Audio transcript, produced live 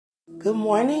Good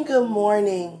morning, good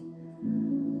morning.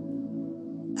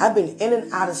 I've been in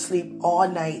and out of sleep all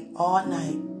night.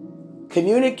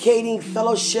 Communicating,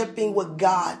 fellowshipping with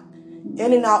God,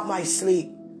 in and out my sleep.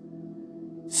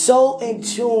 So in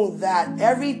tune that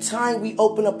every time we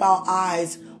open up our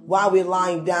eyes while we're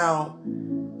lying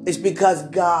down, it's because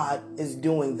God is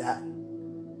doing that.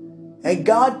 And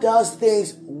God does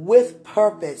things with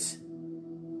purpose,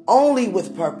 only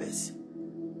with purpose.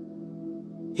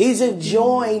 He's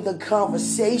enjoying the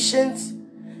conversations.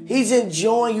 He's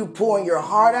enjoying you pouring your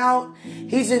heart out.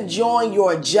 He's enjoying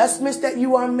your adjustments that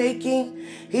you are making.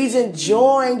 He's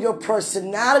enjoying your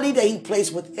personality that He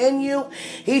placed within you.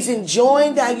 He's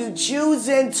enjoying that you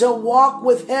choosing to walk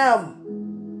with Him.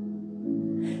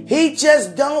 He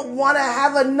just don't want to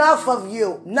have enough of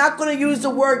you. Not going to use the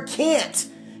word can't.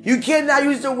 You cannot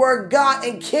use the word God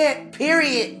and can't,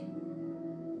 period.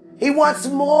 He wants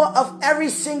more of every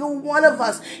single one of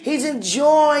us. He's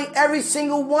enjoying every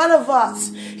single one of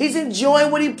us. He's enjoying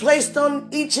what He placed on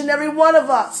each and every one of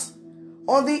us,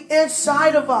 on the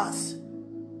inside of us.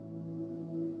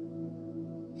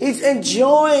 He's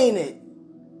enjoying it.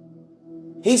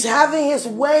 He's having His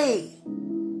way.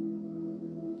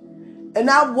 And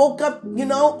I woke up,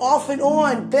 off and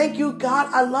on. Thank you,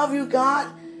 God. I love you,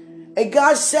 God. And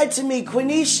God said to me,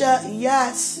 Quenisha,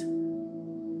 yes.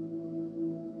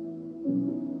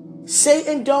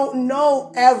 Satan don't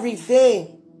know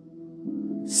everything.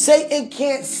 Satan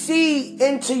can't see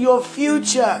into your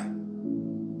future.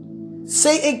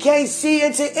 Satan can't see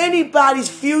into anybody's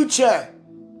future.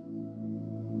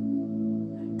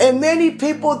 And many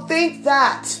people think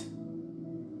that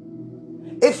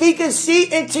if he can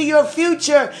see into your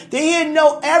future, then he'll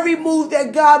know every move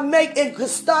that God make and could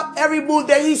stop every move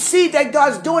that he see that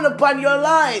God's doing upon your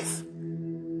life.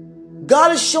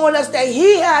 God is showing us that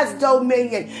He has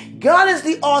dominion. God is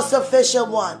the all-sufficient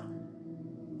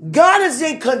one. God is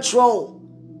in control.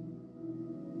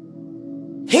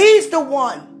 He's the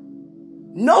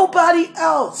one. Nobody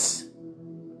else.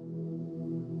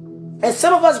 And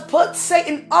some of us put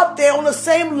Satan up there on the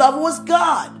same level as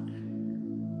God.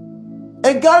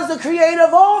 And God is the creator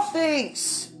of all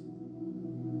things.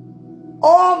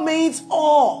 All means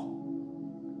all.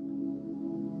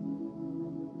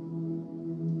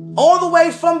 All the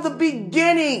way from the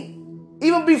beginning,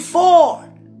 even before.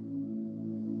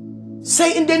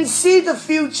 Satan didn't see the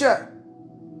future.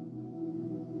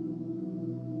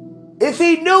 If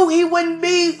he knew, he wouldn't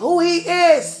be who he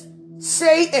is,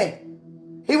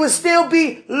 Satan. He would still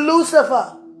be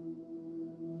Lucifer.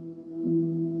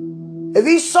 If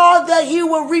he saw that he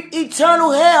would reap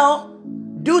eternal hell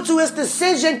due to his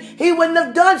decision, he wouldn't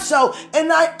have done so.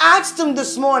 And I asked him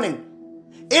this morning,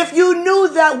 if you knew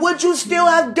that, would you still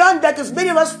have done that? Because many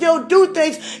of us still do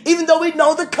things even though we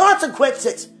know the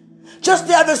consequences. Just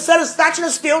to have the satisfaction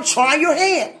of still trying your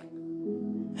hand.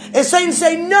 And Satan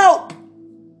say, nope.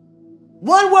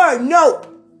 One word, nope.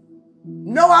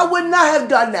 No, I would not have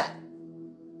done that.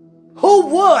 Who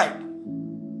would?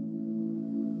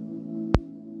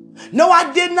 No,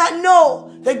 I did not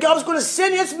know that God was going to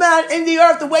send His man in the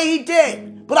earth the way He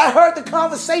did. But I heard the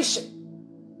conversation.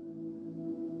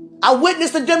 I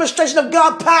witnessed the demonstration of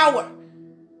God's power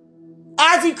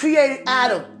as He created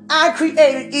Adam. I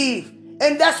created Eve.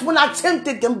 And that's when I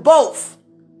tempted them both.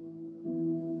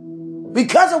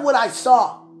 Because of what I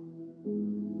saw.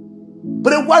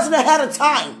 But it wasn't ahead of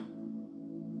time.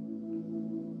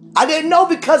 I didn't know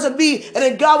because of me and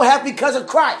then God would have because of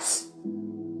Christ.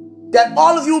 That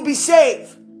all of you would be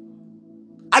saved.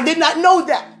 I did not know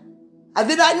that. I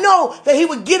did not know that He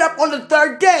would get up on the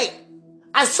third day.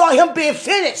 I saw Him being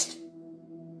finished.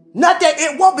 Not that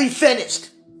it won't be finished.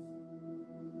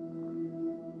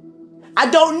 I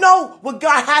don't know what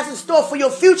God has in store for your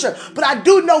future, but I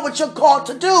do know what you're called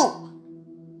to do.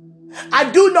 I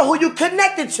do know who you're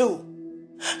connected to.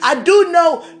 I do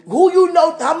know who you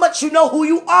know, how much you know who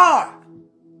you are.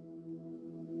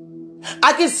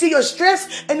 I can see your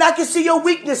strengths and I can see your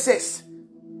weaknesses.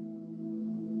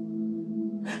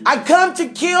 I come to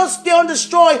kill, steal, and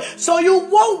destroy so you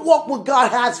won't walk what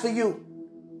God has for you.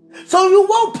 So you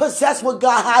won't possess what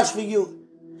God has for you.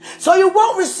 So you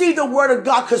won't receive the word of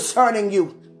God concerning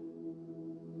you.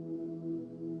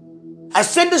 I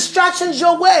send distractions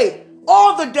your way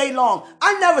all the day long.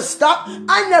 I never stop.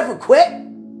 I never quit.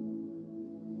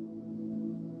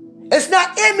 It's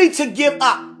not in me to give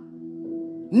up.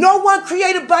 No one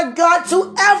created by God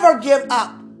to ever give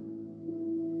up.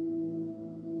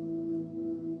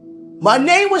 My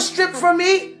name was stripped from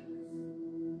me.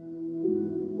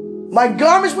 My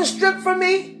garments were stripped from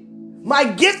me. My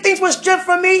giftings were stripped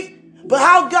from me. But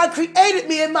how God created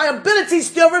me and my ability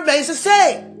still remains the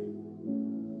same.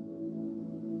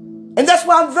 And that's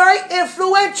why I'm very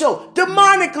influential,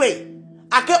 demonically.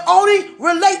 I can only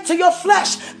relate to your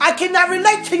flesh. I cannot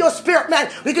relate to your spirit man,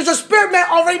 because your spirit man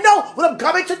already know what I'm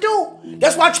coming to do.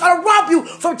 That's why I try to rob you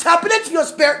from tapping into your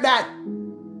spirit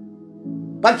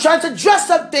man, by trying to dress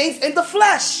up things in the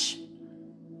flesh.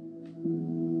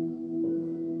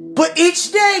 But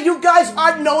each day you guys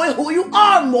are knowing who you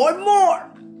are more and more.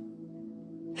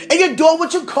 And you're doing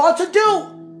what you're called to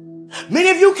do. Many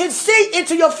of you can see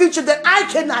into your future that I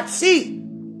cannot see.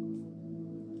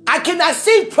 I cannot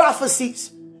see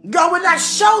prophecies. God will not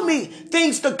show me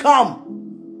things to come.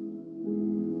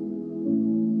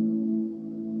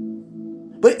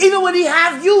 But even when he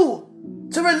have you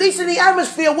to release in the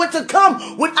atmosphere what to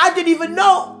come, when I didn't even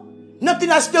know, nothing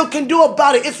I still can do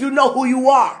about it if you know who you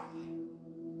are.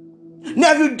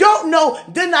 Now, if you don't know,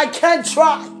 then I can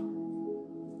try.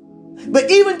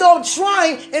 But even though I'm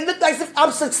trying and look like if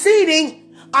I'm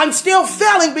succeeding, I'm still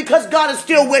failing because God is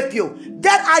still with you.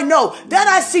 That I know. That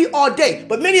I see all day.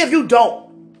 But many of you don't.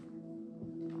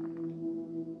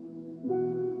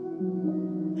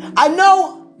 I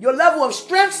know your level of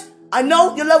strengths. I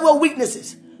know your level of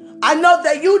weaknesses. I know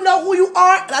that you know who you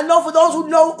are. And I know for those who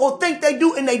know or think they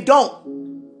do and they don't.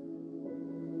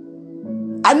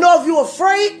 I know if you're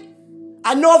afraid.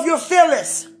 I know if you're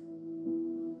fearless.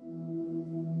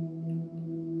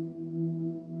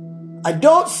 I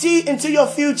don't see into your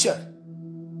future.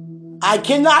 I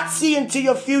cannot see into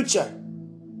your future.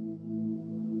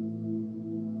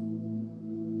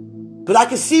 But I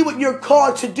can see what you're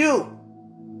called to do.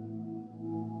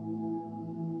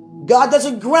 God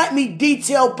doesn't grant me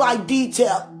detail by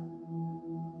detail.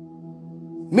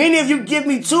 Many of you give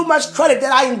me too much credit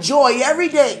that I enjoy every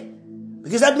day,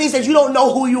 because that means that you don't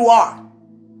know who you are.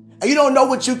 And you don't know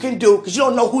what you can do because you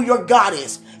don't know who your God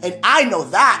is. And I know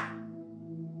that.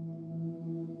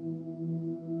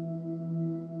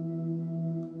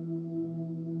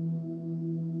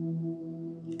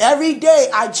 Every day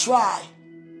I try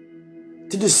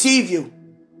to deceive you.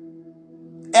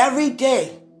 Every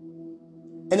day.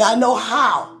 And I know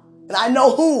how. And I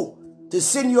know who to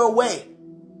send your way.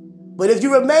 But if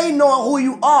you remain knowing who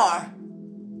you are,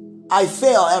 I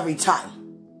fail every time.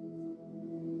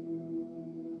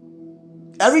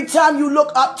 Every time you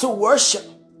look up to worship,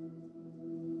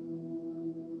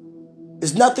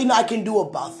 there's nothing I can do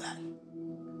about that.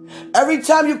 Every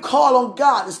time you call on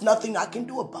God, there's nothing I can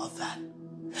do about that.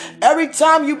 Every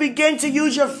time you begin to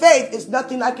use your faith, there's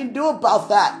nothing I can do about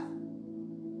that.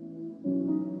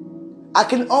 I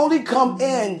can only come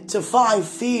in to find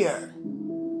fear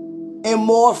and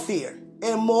more fear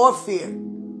and more fear.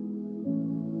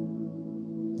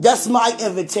 That's my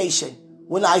invitation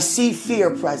when I see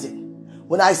fear present,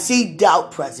 when I see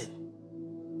doubt present,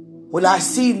 when I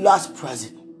see lust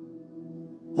present,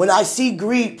 when I see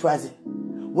greed present,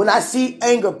 when I see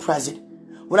anger present,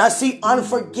 when I see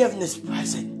unforgiveness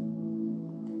present.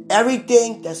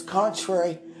 Everything that's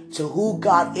contrary to who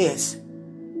God is,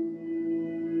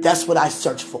 that's what I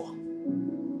search for.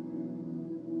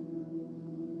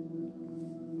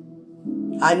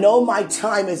 I know my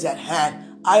time is at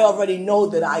hand. I already know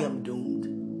that I am doomed.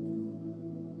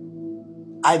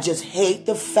 I just hate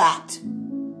the fact,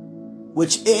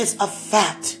 which is a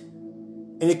fact,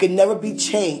 and it can never be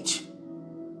changed,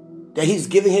 that he's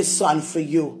giving his son for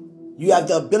you. You have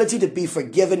the ability to be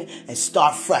forgiven and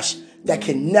start fresh. That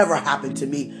can never happen to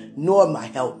me, nor my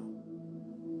help.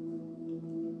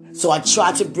 So I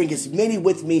try to bring as many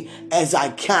with me as I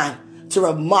can to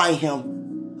remind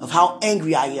him of how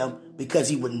angry I am because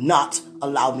he would not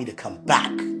allow me to come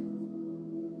back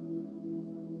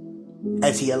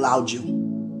as he allowed you.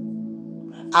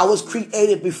 I was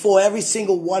created before every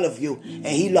single one of you, and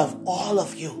he loved all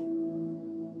of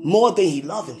you more than he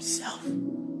loved himself.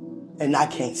 And I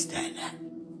can't stand that.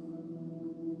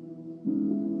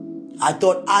 I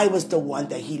thought I was the one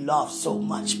that he loved so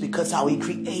much because how he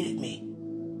created me.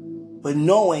 But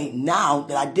knowing now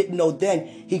that I didn't know then,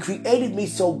 he created me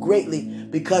so greatly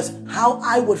because how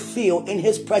I would feel in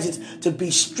his presence to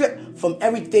be stripped from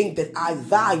everything that I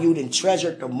valued and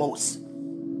treasured the most.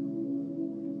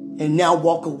 And now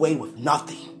walk away with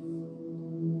nothing.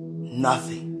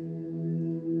 Nothing.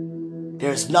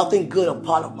 There's nothing good a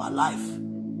part of my life.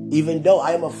 Even though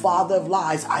I am a father of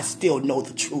lies, I still know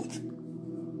the truth.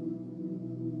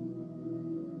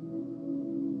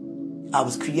 I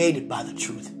was created by the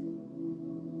truth.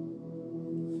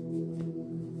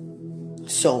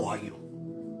 So are you.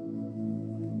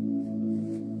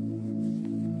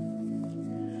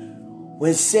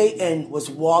 When Satan was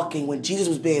walking, when Jesus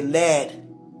was being led,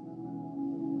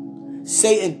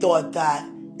 Satan thought that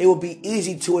it would be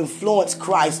easy to influence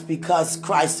Christ because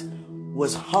Christ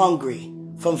was hungry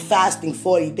from fasting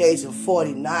 40 days and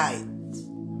 40 nights.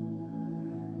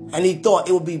 And he thought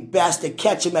it would be best to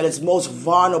catch him at his most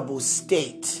vulnerable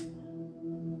state.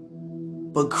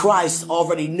 But Christ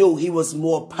already knew he was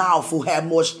more powerful, had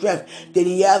more strength than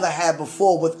he ever had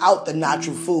before without the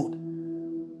natural food.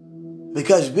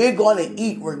 Because we're going to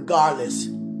eat regardless.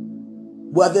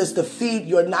 Whether it's to feed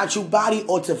your natural body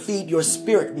or to feed your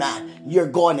spirit man, you're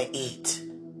going to eat.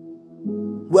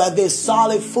 Whether it's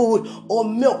solid food or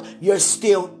milk, you're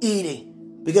still eating.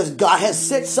 Because God has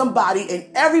sent somebody in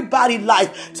everybody's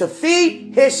life to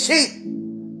feed his sheep.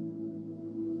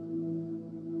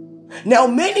 Now,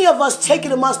 many of us take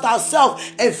it amongst ourselves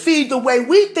and feed the way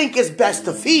we think is best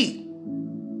to feed.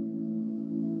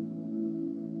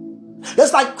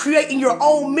 That's like creating your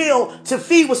own meal to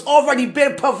feed what's already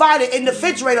been provided in the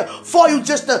refrigerator for you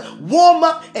just to warm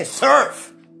up and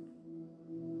serve.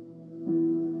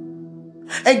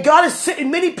 And God is sitting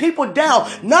many people down,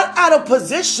 not out of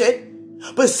position,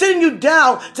 but sitting you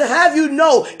down to have you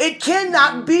know it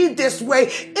cannot be this way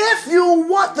if you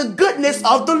want the goodness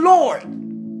of the Lord.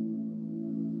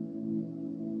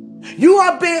 You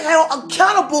are being held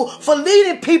accountable for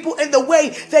leading people in the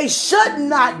way they should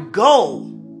not go.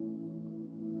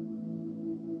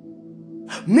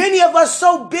 Many of us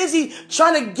so busy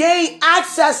trying to gain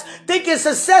access, thinking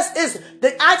success is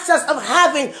the access of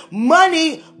having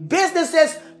money,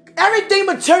 businesses, everything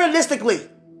materialistically.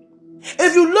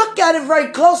 If you look at it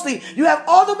very closely, you have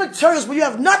all the materials, but you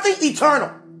have nothing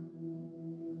eternal.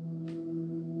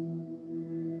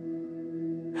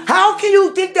 How can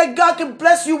you think that God can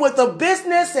bless you with a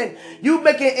business and you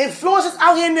making influences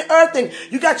out here in the earth and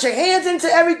you got your hands into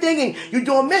everything and you're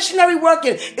doing missionary work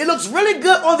and it looks really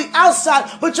good on the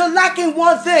outside, but you're lacking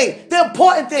one thing, the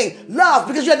important thing, love,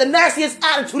 because you have the nastiest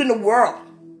attitude in the world.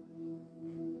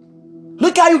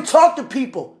 Look how you talk to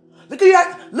people.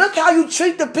 Look how you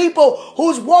treat the people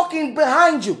who's walking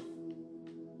behind you,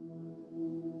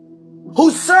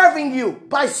 who's serving you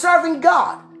by serving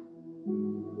God.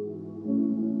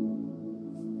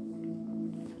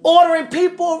 Ordering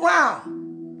people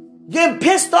around. Getting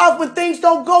pissed off when things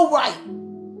don't go right.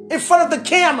 In front of the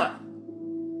camera.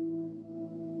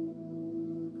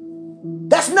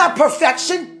 That's not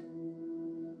perfection.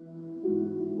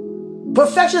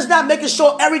 Perfection is not making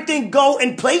sure everything go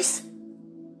in place.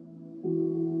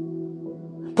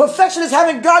 Perfection is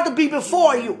having God to be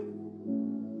before you.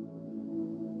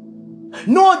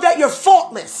 Knowing that you're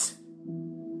faultless.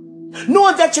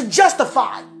 Knowing that you're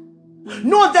justified.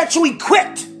 Knowing that you're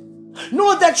equipped.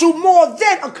 Knowing that you're more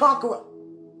than a conqueror.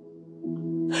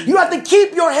 You have to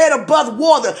keep your head above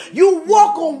water. You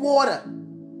walk on water.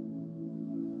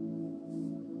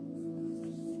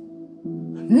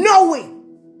 Knowing.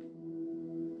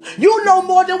 You know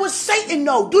more than what Satan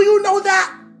knows. Do you know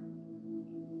that?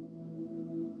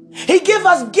 He gives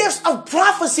us gifts of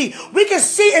prophecy. We can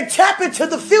see and tap into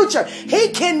the future. He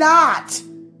cannot.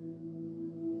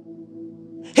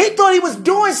 He thought he was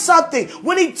doing something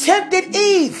when he tempted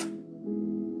Eve.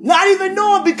 Not even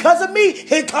knowing because of me,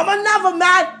 here come another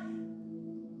man.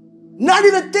 Not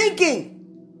even thinking.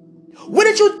 What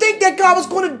did you think that God was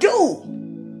going to do?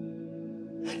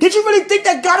 Did you really think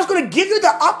that God was going to give you the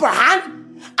upper hand?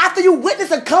 After you witness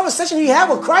the conversation he had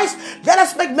with Christ, let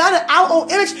us make man in our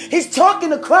own image. He's talking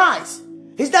to Christ.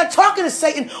 He's not talking to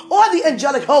Satan or the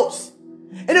angelic hosts.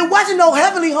 And it wasn't no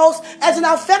heavenly host as in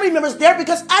our family members there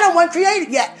because Adam wasn't created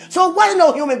yet. So it wasn't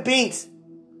no human beings.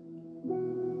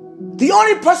 The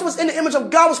only person who was in the image of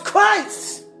God was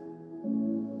Christ.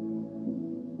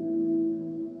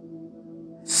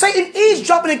 Satan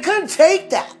eavesdropping and couldn't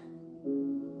take that.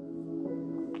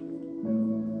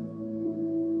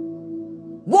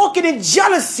 Walking in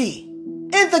jealousy in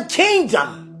the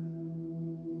kingdom.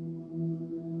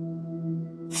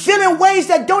 Feeling ways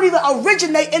that don't even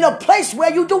originate in a place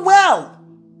where you dwell.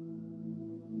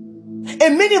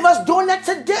 And many of us doing that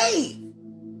today.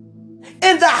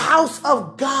 In the house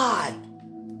of God.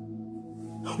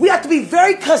 We have to be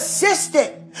very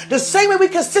consistent. The same way we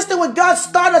consistent when God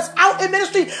started us out in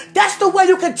ministry, that's the way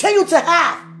you continue to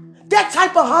have. That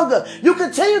type of hunger you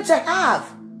continue to have.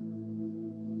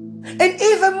 And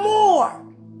even more,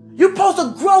 you're supposed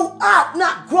to grow up,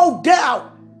 not grow down.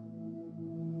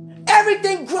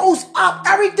 Everything grows up.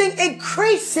 Everything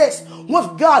increases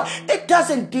with God. It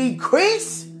doesn't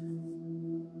decrease.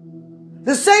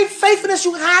 The same faithfulness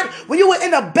you had when you were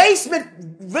in the basement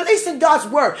releasing God's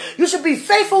word, you should be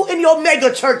faithful in your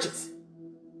mega churches.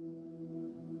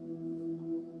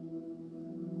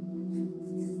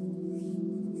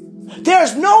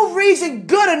 There's no reason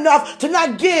good enough to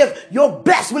not give your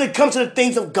best when it comes to the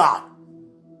things of God.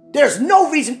 There's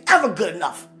no reason ever good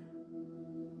enough.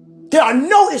 There are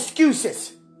no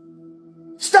excuses.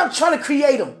 Stop trying to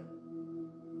create them.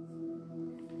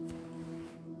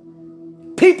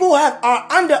 People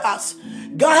are under us.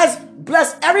 God has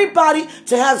blessed everybody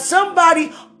to have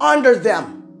somebody under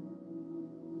them.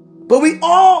 But we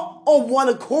all on one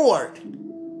accord.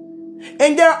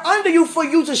 And they're under you for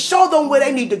you to show them where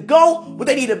they need to go, where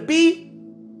they need to be,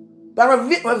 by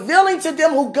revealing to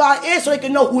them who God is so they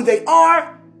can know who they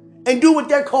are and do what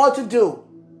they're called to do.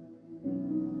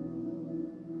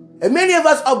 And many of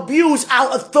us abuse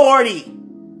our authority.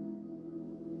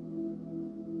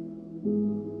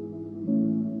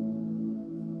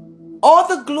 All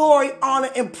the glory, honor,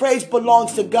 and praise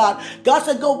belongs to God. God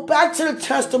said, go back to the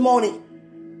testimony.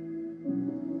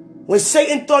 When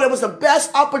Satan thought it was the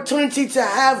best opportunity to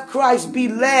have Christ be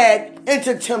led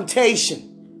into temptation.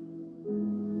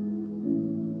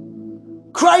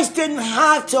 Christ didn't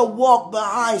have to walk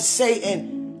behind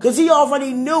Satan because he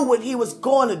already knew what he was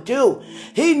going to do.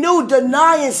 He knew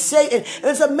denying Satan. And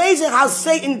it's amazing how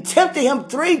Satan tempted him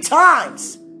 3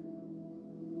 times.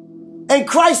 And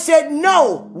Christ said,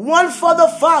 no, one for the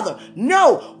Father.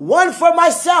 No, one for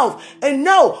myself. And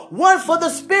no, one for the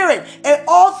Spirit. And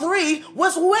all 3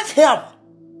 was with him.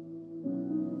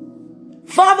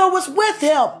 Father was with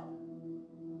him.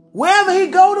 Wherever he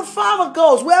go, the Father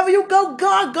goes. Wherever you go,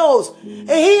 God goes. And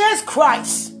he is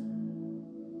Christ.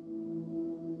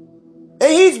 And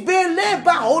he's being led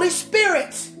by Holy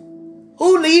Spirit,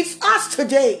 who leads us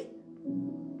today.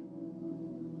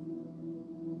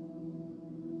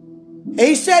 And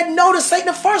he said no to Satan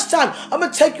the first time. I'm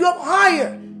going to take you up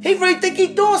higher. He really think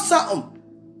he's doing something.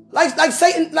 Like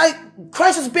Satan, like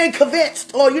Christ is being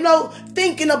convinced or,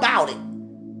 thinking about it.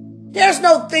 There's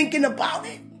no thinking about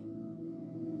it.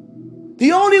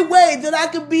 The only way that I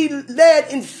could be led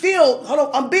and filled,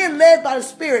 I'm being led by the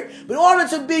Spirit, but in order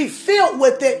to be filled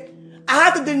with it, I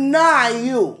have to deny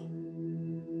you.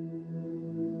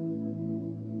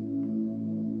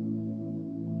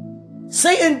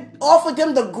 Satan offered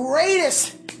them the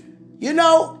greatest, He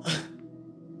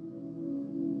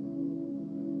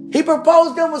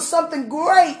proposed them with something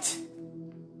great.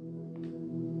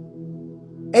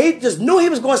 And he just knew he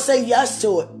was going to say yes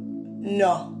to it.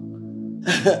 No.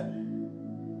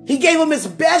 He gave him his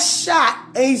best shot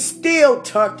and he still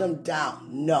turned him down.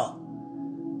 No.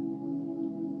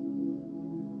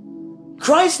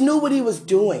 Christ knew what he was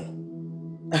doing.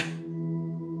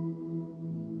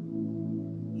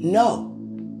 No.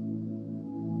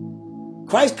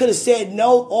 Christ could have said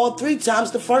no all 3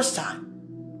 times the first time.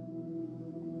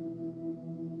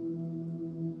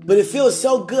 But it feels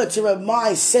so good to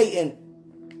remind Satan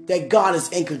that God is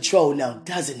in control now,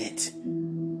 doesn't it?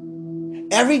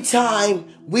 Every time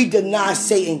we deny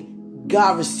Satan,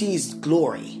 God receives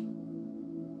glory.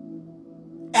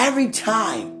 Every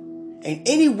time. In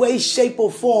any way, shape,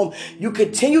 or form, you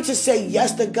continue to say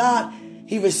yes to God,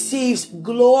 he receives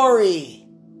glory.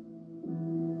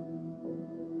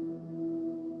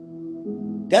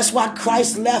 That's why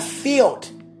Christ left field.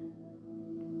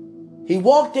 He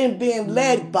walked in being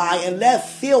led by and left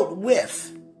field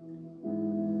with.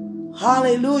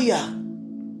 Hallelujah.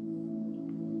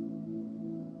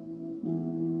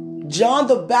 John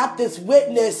the Baptist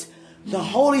witnessed the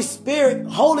Holy Spirit,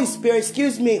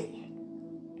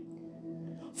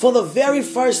 for the very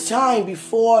first time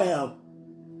before him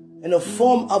in the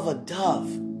form of a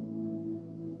dove.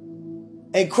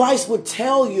 And Christ would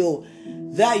tell you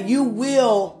that you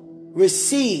will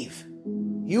receive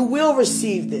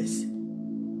this.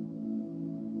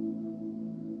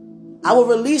 I will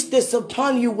release this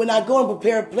upon you when I go and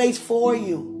prepare a place for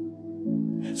you.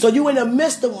 So you in the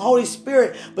midst of Holy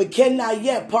Spirit, but cannot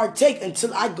yet partake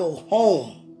until I go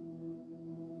home.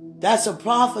 That's a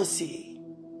prophecy.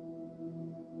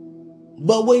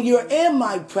 But when you're in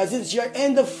my presence, you're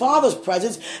in the Father's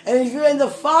presence. And if you're in the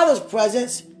Father's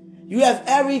presence, you have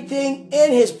everything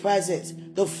in his presence,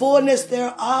 the fullness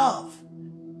thereof.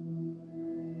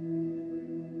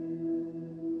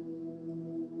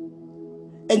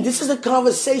 And this is a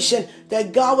conversation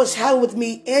that God was having with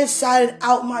me inside and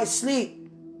out my sleep.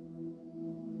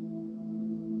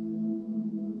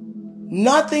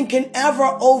 Nothing can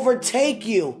ever overtake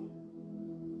you.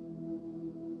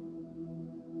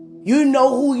 You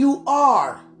know who you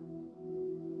are.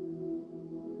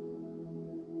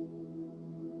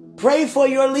 Pray for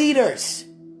your leaders.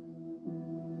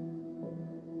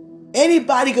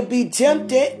 Anybody could be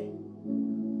tempted.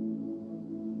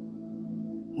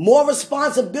 More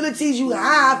responsibilities you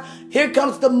have, here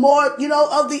comes the more,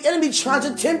 of the enemy trying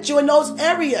to tempt you in those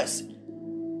areas.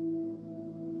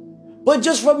 But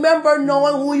just remember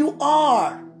knowing who you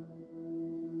are.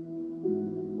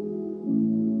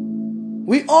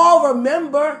 We all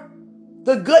remember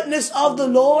the goodness of the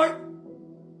Lord.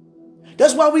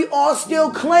 That's why we all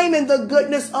still claiming the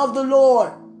goodness of the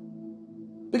Lord.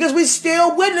 Because we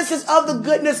still witnesses of the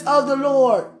goodness of the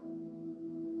Lord.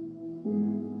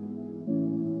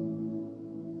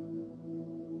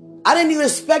 I didn't even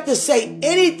expect to say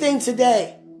anything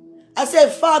today. I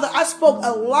said, Father, I spoke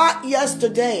a lot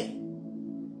yesterday.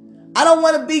 I don't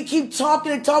want to keep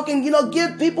talking and talking,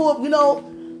 give people,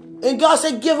 and God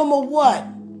said, give them a what?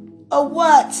 A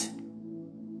what?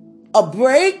 A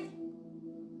break?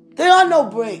 There are no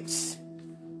breaks.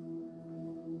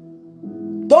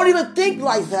 Don't even think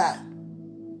like that.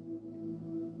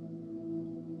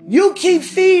 You keep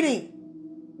feeding,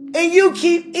 and you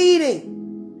keep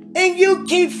eating, and you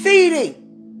keep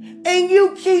feeding, and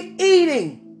you keep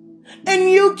eating, and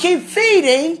you keep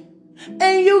feeding,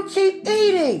 and you keep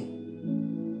eating.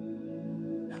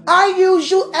 I use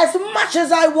you as much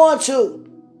as I want to.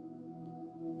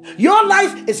 Your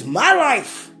life is my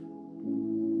life.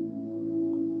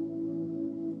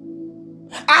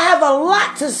 I have a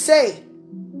lot to say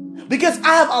because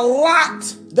I have a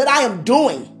lot that I am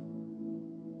doing.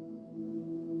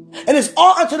 And it's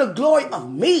all unto the glory of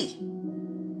me.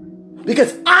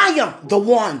 Because I am the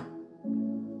one.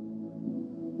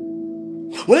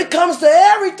 When it comes to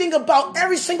everything about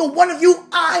every single one of you,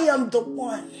 I am the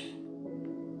one.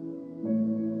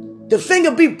 The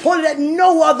finger be pointed at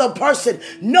no other person,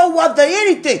 no other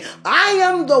anything. I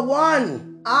am the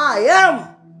one. I am.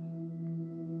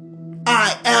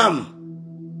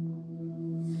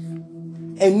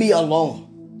 And me alone.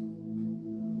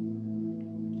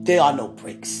 There are no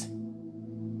breaks.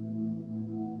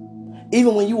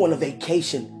 Even when you on a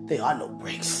vacation, there are no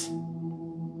breaks.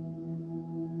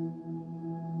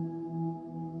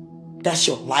 That's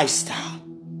your lifestyle.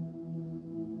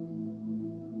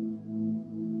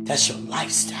 That's your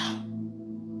lifestyle.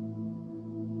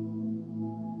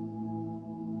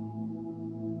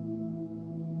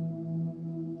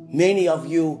 Many of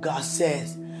you, God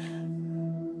says,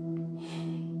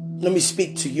 let me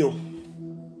speak to you.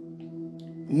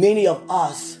 Many of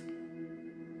us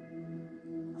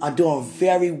are doing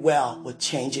very well with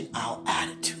changing our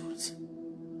attitudes.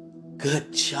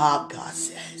 Good job, God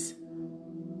says.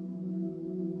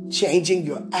 Changing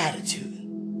your attitude.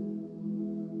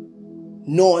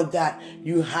 Knowing that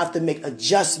you have to make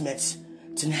adjustments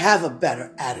to have a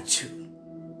better attitude.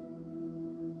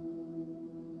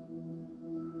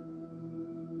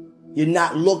 You're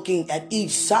not looking at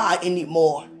each side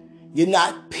anymore. You're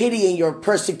not pitying your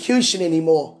persecution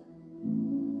anymore.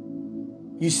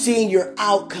 You're seeing your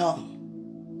outcome.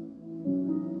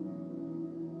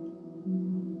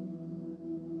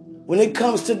 When it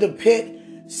comes to the pit,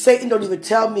 Satan don't even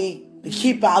tell me to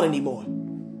keep out anymore.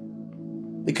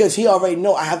 Because he already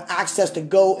know I have access to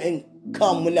go and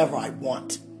come whenever I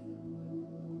want.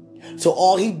 So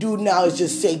all he do now is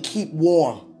just say keep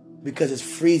warm because it's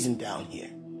freezing down here.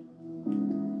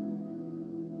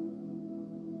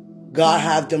 God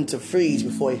have them to freeze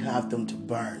before he have them to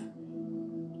burn.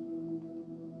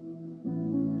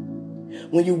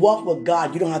 When you walk with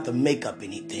God, you don't have to make up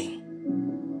anything.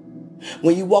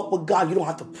 When you walk with God, you don't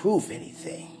have to prove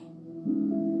anything.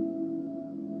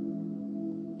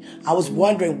 I was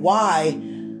wondering why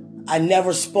I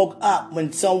never spoke up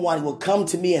when someone would come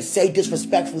to me and say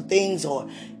disrespectful things or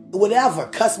whatever,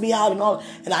 cuss me out and all.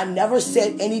 And I never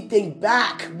said anything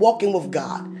back walking with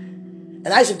God. And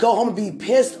I used to go home and be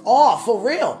pissed off for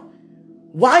real.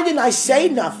 Why didn't I say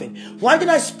nothing? Why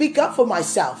didn't I speak up for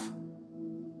myself?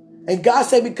 And God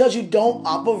said, because you don't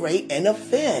operate in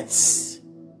offense.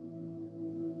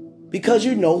 Because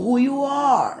you know who you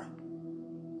are.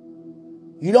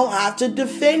 You don't have to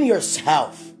defend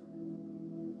yourself.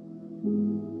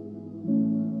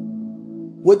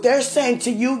 What they're saying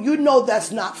to you, you know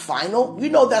that's not final. You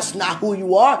know that's not who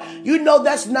you are. You know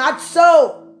that's not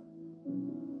so.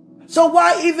 So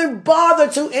why even bother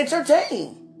to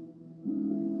entertain?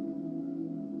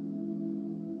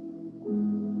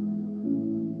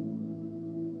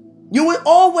 You will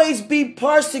always be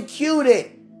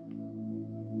persecuted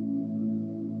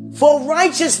for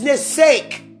righteousness'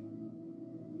 sake.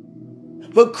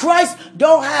 But Christ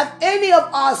don't have any of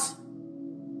us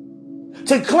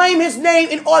to claim his name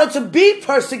in order to be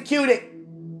persecuted.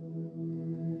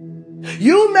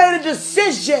 You made a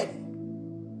decision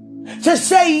to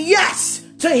say yes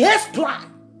to his plan.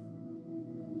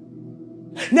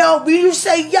 Now, when you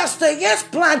say yes to his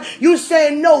plan, you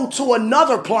say no to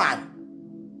another plan.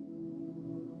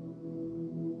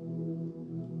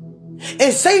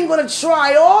 And Satan's going to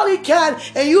try all he can.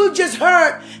 And you just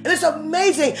heard. And it's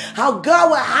amazing how God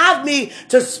will have me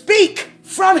to speak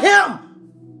from him.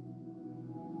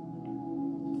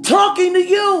 Talking to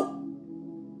you.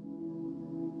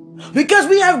 because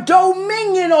we have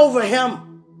dominion over him.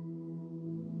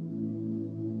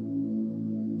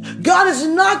 God is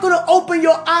not going to open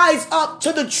your eyes up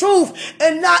to the truth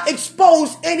and not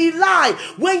expose any lie.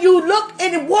 When you look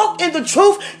and walk in the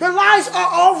truth, the lies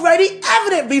are already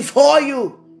evident before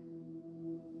you.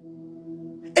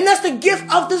 And that's the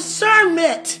gift of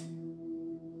discernment.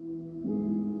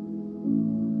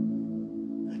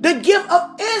 The gift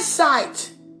of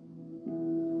insight.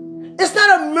 It's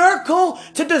not a miracle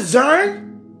to discern.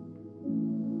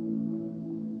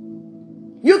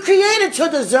 You're created to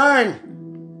discern.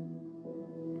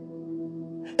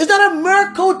 It's not a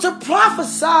miracle to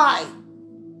prophesy.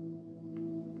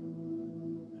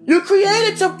 You're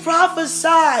created to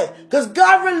prophesy because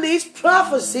God released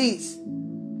prophecies.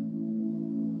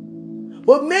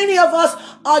 But many of us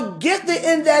are gifted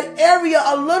in that area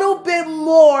a little bit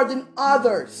more than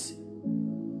others.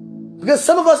 Because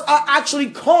some of us are actually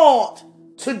called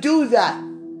to do that.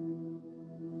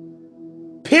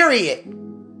 Period.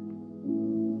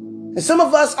 And some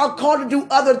of us are called to do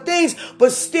other things,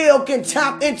 but still can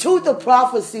tap into the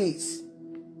prophecies.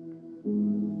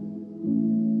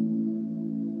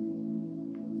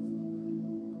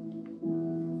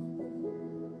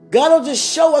 God will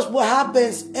just show us what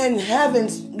happens in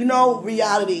heaven's,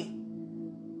 reality.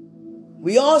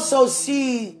 We also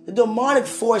see the demonic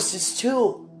forces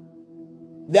too.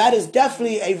 That is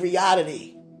definitely a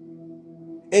reality.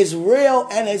 It's real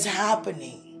and it's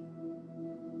happening.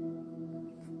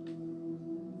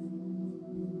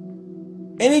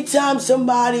 Anytime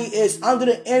somebody is under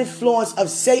the influence of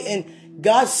Satan,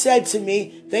 God said to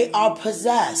me, they are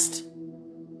possessed.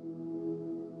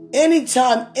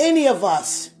 Anytime any of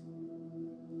us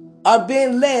are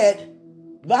being led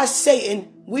by Satan,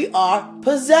 we are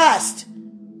possessed.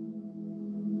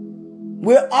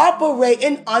 We're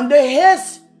operating under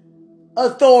his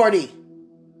authority.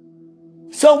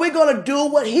 So we're going to do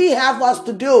what he has us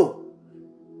to do.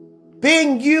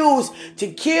 Being used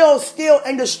to kill, steal,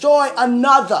 and destroy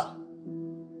another.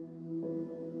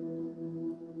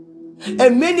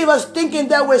 And many of us thinking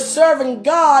that we're serving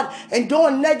God and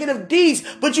doing negative deeds,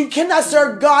 but you cannot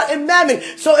serve God and mammon.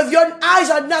 So if your eyes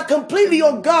are not completely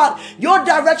on God, your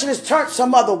direction is turned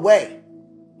some other way.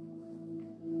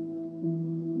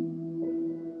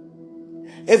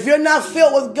 If you're not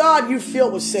filled with God, you're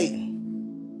filled with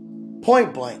Satan.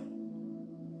 Point blank.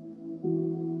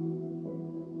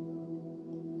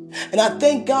 And I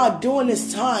thank God during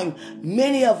this time,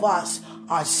 many of us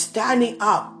are standing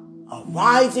up,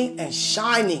 arising and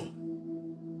shining,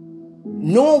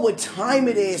 knowing what time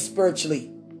it is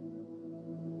spiritually,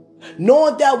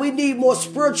 knowing that we need more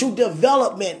spiritual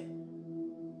development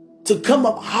to come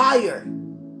up higher,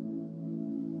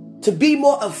 to be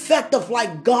more effective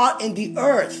like God in the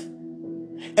earth.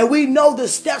 And we know the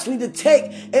steps we need to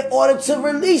take in order to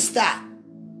release that.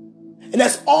 And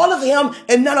that's all of him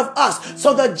and none of us.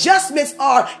 So the adjustments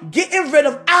are getting rid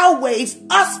of our ways,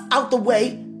 us out the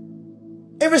way,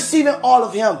 and receiving all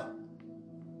of him.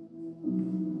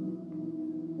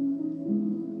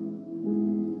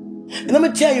 And let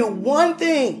me tell you one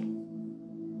thing.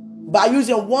 By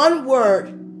using one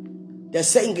word, that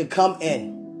Satan can come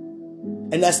in.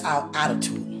 And that's our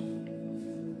attitude.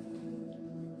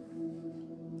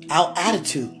 Our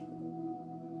attitude.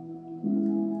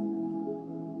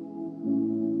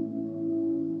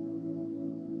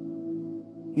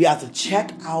 You have to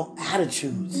check our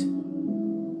attitudes.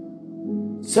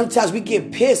 Sometimes we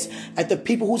get pissed at the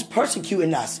people who's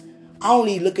persecuting us. I don't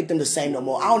even look at them the same no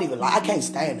more. I don't even lie. I can't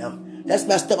stand them. That's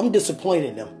messed up. I'm disappointed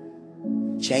in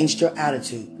them. Change your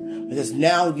attitude. Because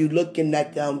now you're looking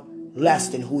at them less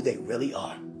than who they really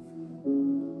are.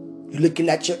 You're looking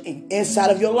at your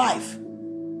inside of your life.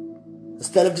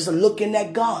 Instead of just looking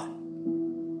at God.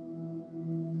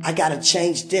 I got to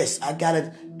change this. I got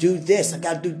to do this. I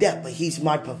got to do that. But he's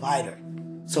my provider.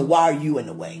 So why are you in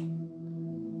the way?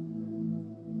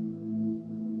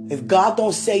 If God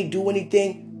don't say do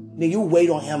anything, then you wait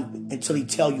on him until he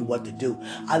tell you what to do.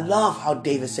 I love how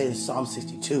David said in Psalm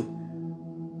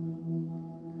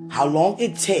 62. How long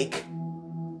it take,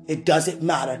 it doesn't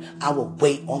matter. I will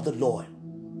wait on the Lord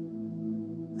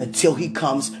until he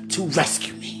comes to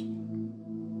rescue me.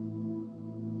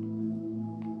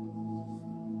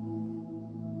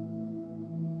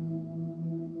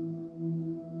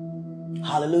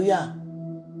 Hallelujah.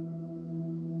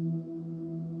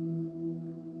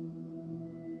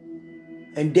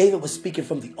 And David was speaking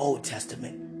from the Old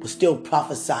Testament, but still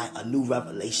prophesying a new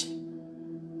revelation.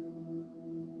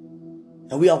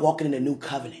 And we are walking in a new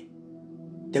covenant.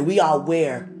 That we are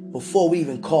aware before we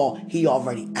even call, he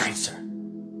already answered.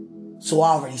 So I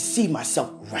already see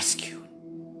myself rescued.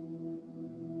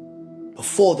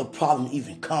 before the problem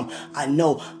even come, I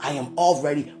know I am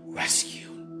already rescued.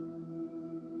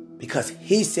 Because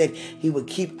he said he would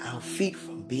keep our feet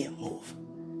from being moved.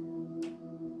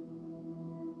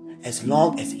 As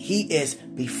long as he is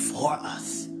before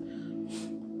us.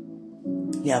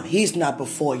 Now, if he's not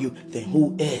before you, then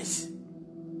who is?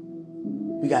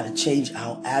 We got to change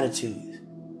our attitudes.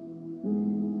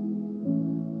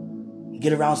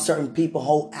 Get around certain people,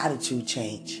 whole attitude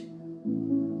change.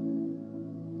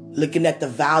 Looking at the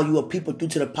value of people due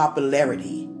to the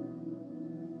popularity.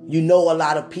 You know a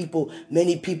lot of people,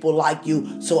 many people like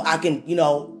you, so I can,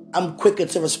 I'm quicker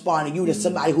to respond to you than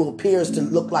somebody who appears to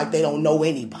look like they don't know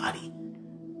anybody.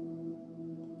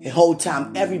 The whole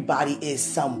time, everybody is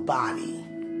somebody.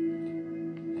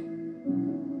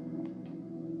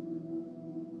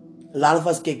 A lot of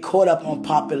us get caught up on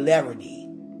popularity.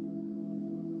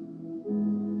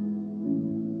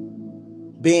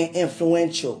 Being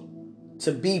influential,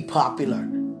 to be popular,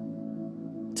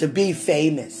 to be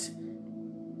famous.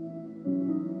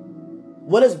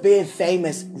 What does being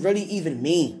famous really even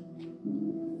mean?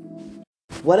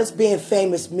 What does being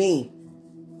famous mean?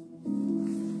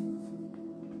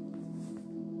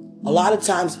 A lot of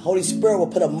times, Holy Spirit will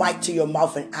put a mic to your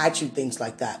mouth and ask you things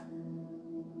like that.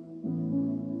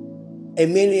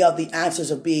 And many of the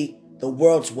answers will be the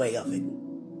world's way of it.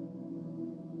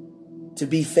 To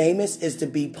be famous is to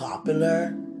be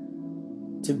popular,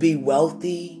 to be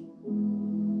wealthy,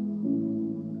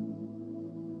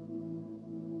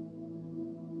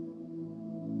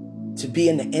 to be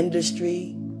in the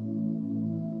industry,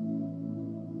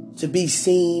 to be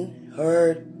seen,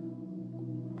 heard.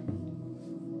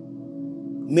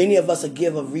 Many of us will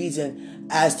give a reason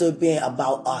as to being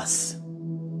about us.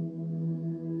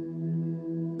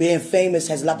 Being famous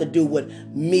has a lot to do with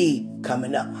me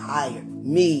coming up higher.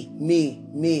 Me.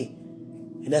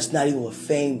 And that's not even what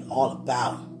fame is all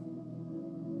about.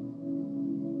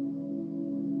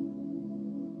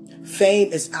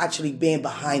 Fame is actually being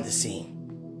behind the scene.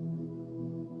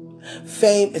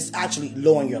 Fame is actually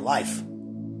lowering your life.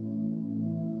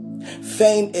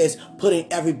 Fame is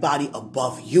putting everybody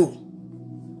above you.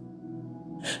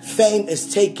 Fame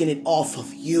is taking it off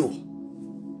of you.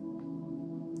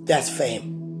 That's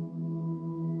fame.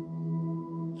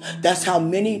 That's how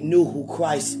many knew who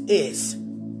Christ is.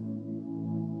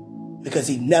 Because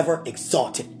he never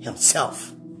exalted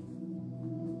himself.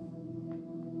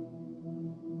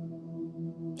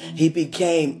 He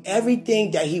became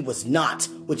everything that he was not,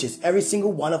 which is every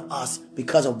single one of us,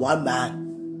 because of one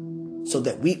man, so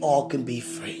that we all can be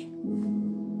free.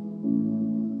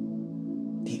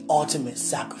 The ultimate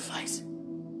sacrifice.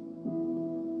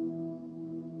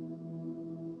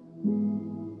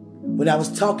 When I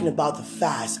was talking about the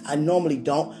fast, I normally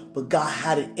don't, but God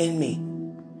had it in me.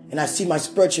 And I see my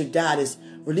spiritual dad is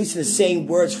releasing the same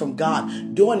words from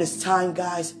God. During this time,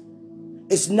 guys,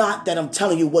 it's not that I'm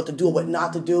telling you what to do or what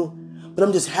not to do, but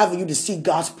I'm just having you to see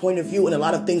God's point of view and a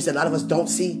lot of things that a lot of us don't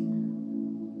see.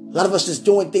 A lot of us just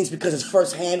doing things because it's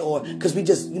firsthand or because we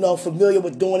just, familiar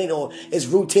with doing it or it's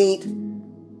routine.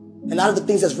 And a lot of the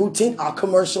things that's routine are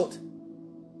commercial.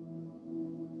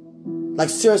 Like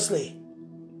seriously.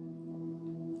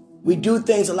 We do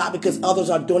things a lot because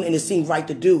others are doing it and it seems right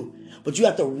to do. But you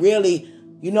have to really,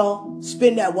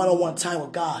 spend that one-on-one time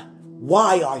with God.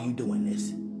 Why are you doing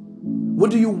this?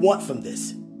 What do you want from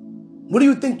this? What do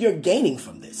you think you're gaining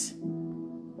from this?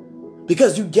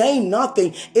 Because you gain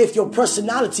nothing if your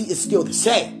personality is still the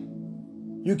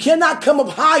same. You cannot come up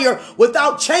higher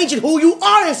without changing who you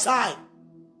are inside.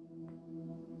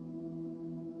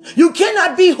 You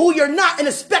cannot be who you're not and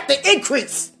expect to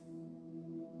increase.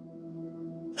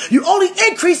 You only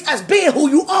increase as being who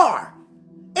you are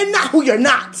and not who you're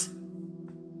not.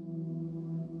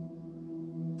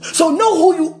 So know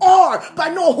who you are by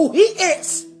knowing who he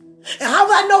is. And how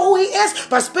do I know who he is?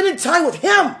 By spending time with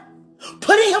him.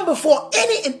 Putting him before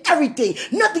any and everything.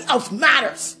 Nothing else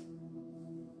matters.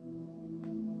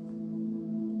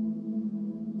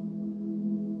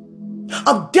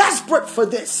 I'm desperate for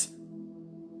this.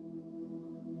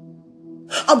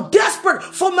 I'm desperate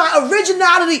for my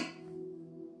originality.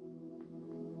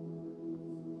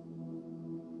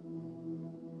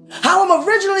 How I'm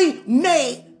originally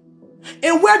made.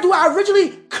 And where do I originally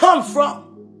come from?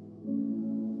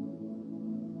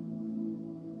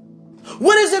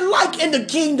 What is it like in the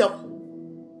kingdom?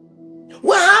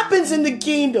 What happens in the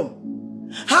kingdom?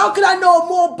 How can I know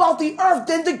more about the earth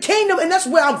than the kingdom? And that's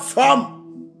where I'm from.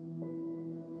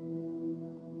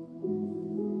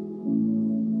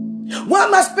 Why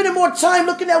am I spending more time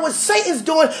looking at what Satan's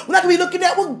doing when I can be looking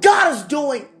at what God is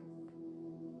doing?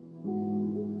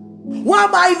 Why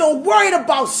am I even worried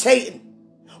about Satan?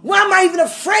 Why am I even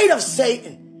afraid of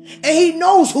Satan? And he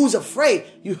knows who's afraid.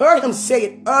 You heard him say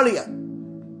it earlier.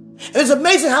 And it's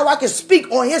amazing how I can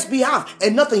speak on his behalf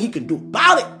and nothing he can do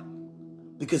about it.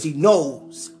 Because he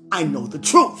knows I know the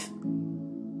truth.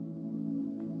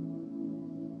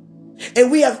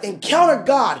 And we have encountered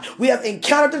God. We have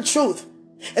encountered the truth.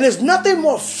 And there's nothing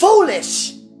more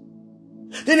foolish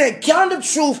than to encounter the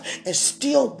truth and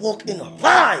still walk in a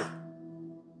lie.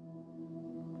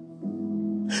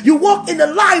 You walk in the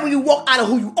lie when you walk out of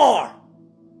who you are.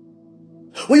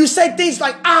 When you say things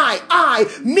like I,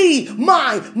 me,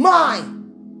 mine.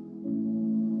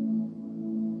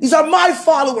 These are my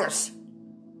followers.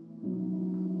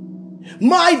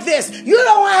 My this. You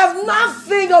don't have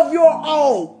nothing of your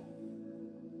own.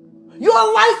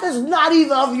 Your life is not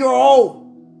even of your own.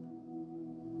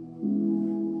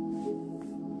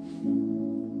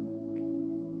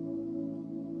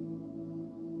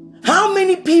 How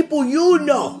many people you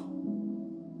know?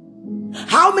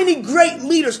 How many great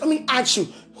leaders? Let me ask you,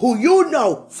 who you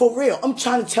know for real? I'm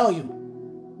trying to tell you.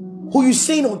 Who you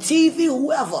seen on TV,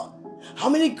 whoever. How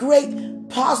many great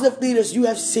positive leaders you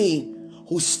have seen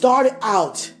who started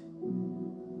out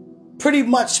pretty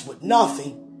much with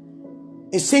nothing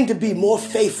and seem to be more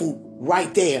faithful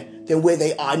right there than where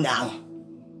they are now?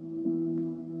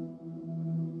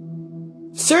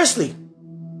 Seriously,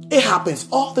 it happens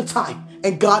all the time.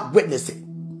 And God witnessed it.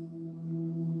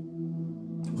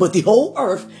 But the whole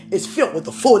earth is filled with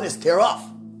the fullness thereof.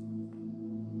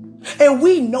 And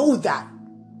we know that.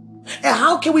 And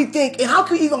how can we think, and how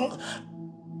can we even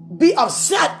be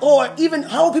upset or even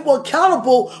hold people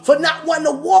accountable for not wanting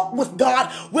to walk with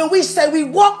God when we say we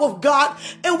walk with God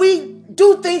and we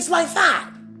do things like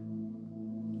that?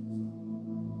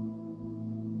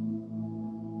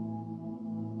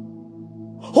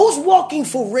 Who's walking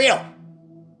for real?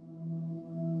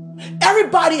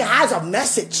 Everybody has a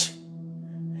message.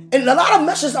 And a lot of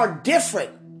messages are different.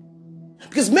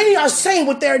 Because many are saying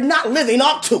what they're not living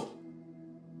up to.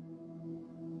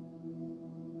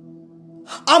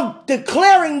 I'm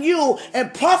declaring you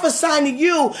and prophesying to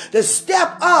you to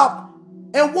step up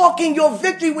and walk in your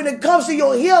victory when it comes to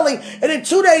your healing. And then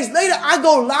 2 days later, I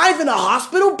go live in a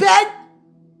hospital bed?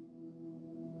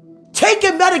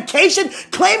 Taking medication,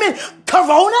 claiming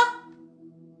corona?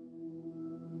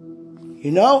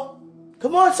 You know?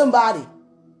 Come on, somebody.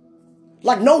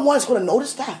 Like no one's going to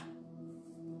notice that.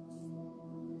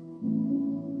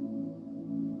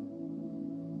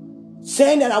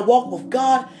 Saying that I walk with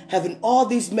God, having all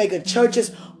these mega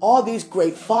churches, all these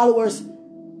great followers.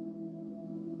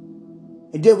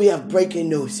 And then we have breaking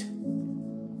news.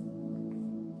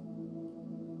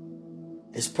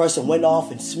 This person went off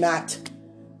and smacked.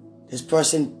 This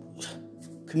person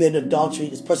committed adultery.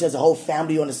 This person has a whole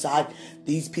family on the side.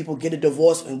 These people get a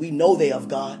divorce and we know they of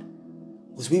God.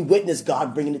 Because we witness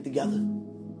God bringing it together.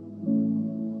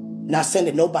 Not saying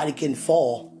that nobody can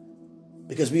fall.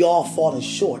 Because we all falling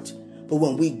short. But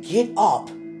when we get up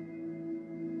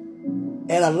and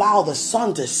allow the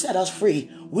Son to set us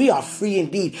free, we are free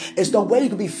indeed. There's no way you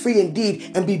can be free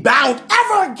indeed and be bound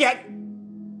ever again.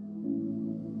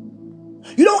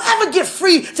 You don't ever get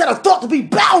free to the thought to be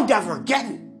bound ever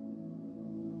again.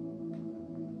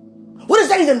 What does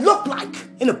that even look like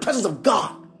in the presence of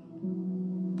God?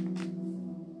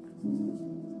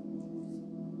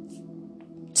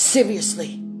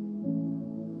 Seriously.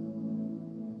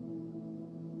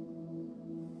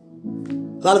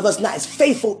 A lot of us not as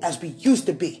faithful as we used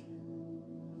to be.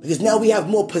 Because now we have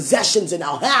more possessions in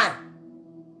our hand.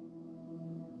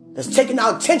 That's taking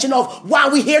our attention off why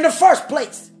we're here in the first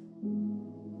place.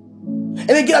 And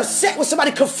then get upset when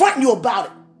somebody confronting you about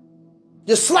it.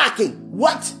 You're slacking.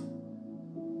 What?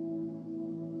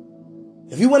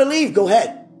 If you want to leave, go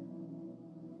ahead.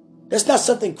 That's not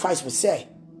something Christ would say.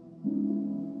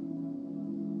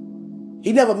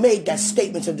 He never made that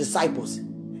statement to disciples.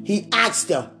 He asked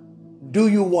them, do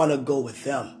you want to go with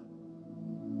them?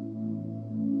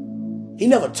 He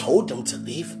never told them to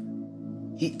leave.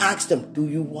 He asked them, do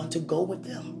you want to go with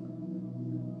them?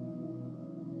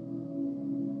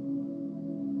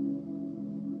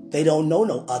 They don't know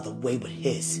no other way but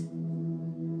his.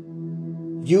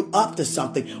 You up to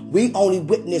something. We only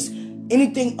witness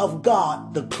anything of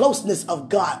God. The closeness of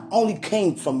God only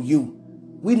came from you.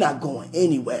 We're not going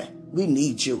anywhere. We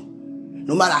need you.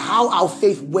 No matter how our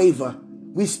faith waver,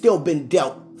 we've still been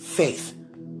dealt faith.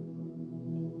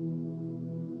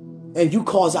 And you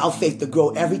cause our faith to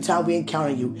grow every time we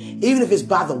encounter you, even if it's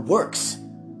by the works.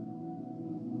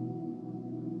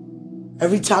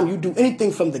 Every time you do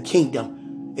anything from the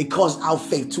kingdom, it causes our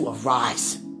faith to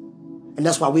arise. And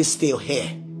that's why we're still here.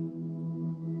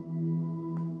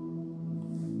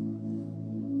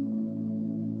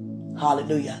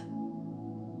 Hallelujah.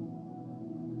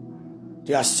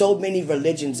 There are so many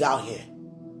religions out here.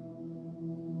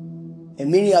 And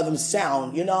many of them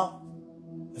sound,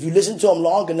 if you listen to them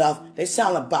long enough, they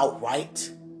sound about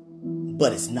right.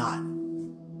 But it's not.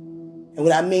 And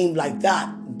what I mean by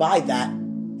that,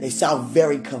 they sound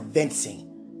very convincing.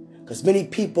 Because many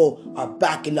people are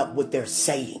backing up what they're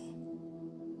saying.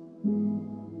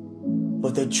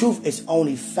 But the truth is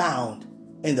only found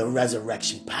in the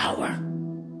resurrection power.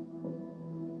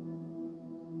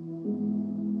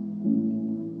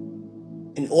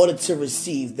 In order to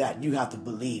receive that, you have to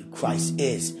believe Christ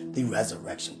is the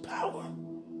resurrection power.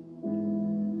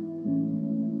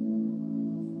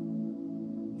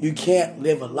 You can't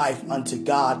live a life unto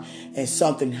God and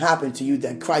something happened to you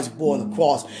that Christ bore on the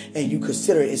cross and you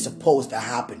consider it's supposed to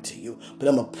happen to you. But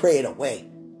I'm going to pray it away.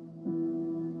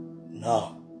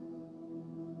 No.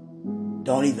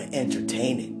 Don't even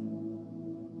entertain it.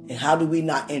 And how do we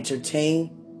not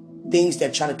entertain things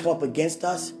that try to come up against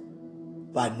us?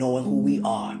 By knowing who we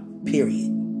are,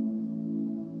 period.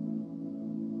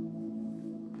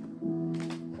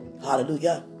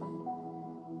 Hallelujah.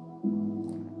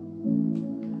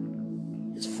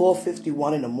 It's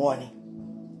 4:51 in the morning.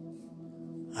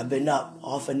 I've been up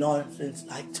off and on since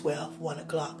like 1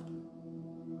 o'clock.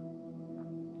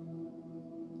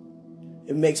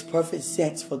 It makes perfect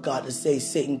sense for God to say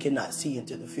Satan cannot see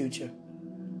into the future.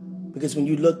 Because when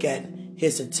you look at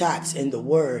his attacks in the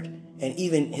word, and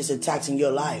even his attacks in your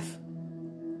life,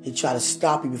 he try to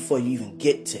stop you before you even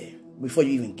get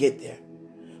there.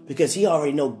 Because he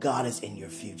already know God is in your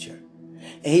future.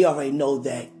 And he already know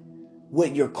that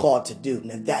what you're called to do,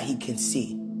 and that he can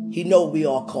see. He know what we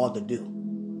all called to do.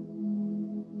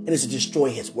 And it's to destroy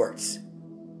his works.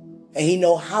 And he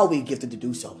know how we gifted to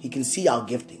do so. He can see our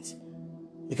giftings.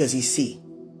 Because he see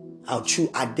our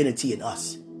true identity in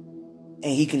us.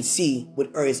 And he can see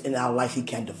what areas in our life he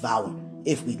can devour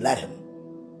if we let him.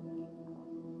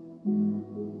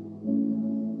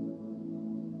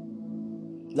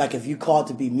 Like if you're called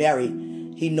to be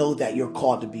married, he know that you're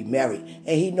called to be married.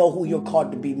 And he know who you're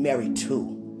called to be married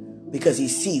to. Because he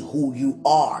see who you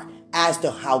are as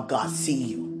to how God see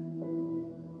you.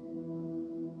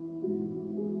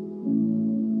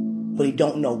 But he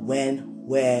don't know when,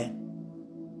 where.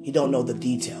 He don't know the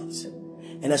details.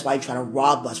 And that's why he's trying to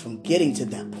rob us from getting to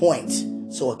that point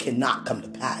so it cannot come to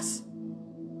pass.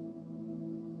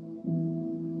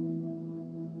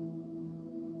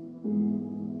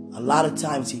 A lot of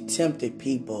times he tempted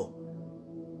people,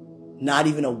 not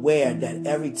even aware that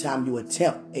every time you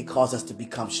attempt, it causes us to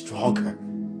become stronger,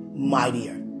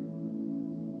 mightier.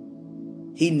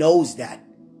 He knows that,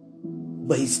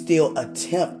 but he still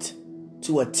attempt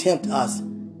us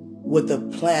with the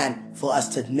plan for us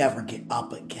to never get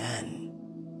up again.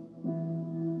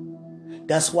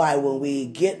 That's why when we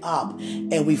get up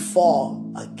and we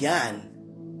fall again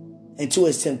into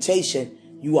his temptation,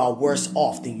 you are worse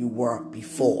off than you were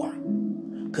before.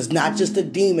 Because not just the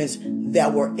demons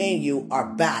that were in you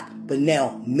are back, but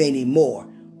now many more.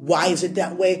 Why is it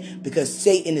that way? Because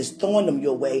Satan is throwing them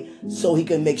your way so he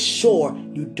can make sure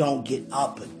you don't get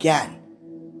up again.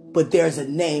 But there's a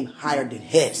name higher than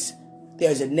his.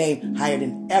 There's a name higher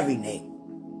than every name.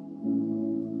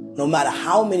 No matter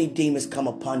how many demons come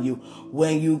upon you,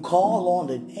 when you call on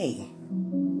the name,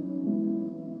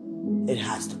 it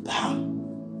has to bow.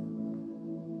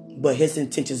 But his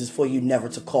intentions is for you never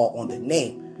to call on the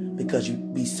name because you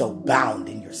be so bound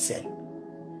in your sin.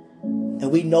 And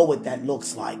we know what that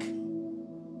looks like,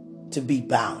 to be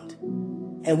bound.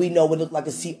 And we know what it looks like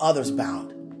to see others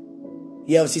bound.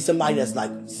 You ever see somebody that's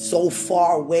like so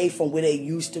far away from where they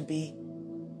used to be?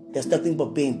 There's nothing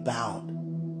but being bound.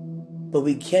 But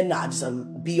we cannot just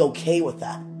be okay with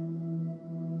that.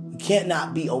 We can't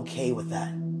not be okay with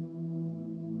that.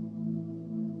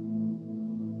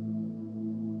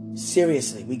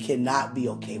 Seriously, we cannot be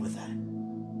okay with that.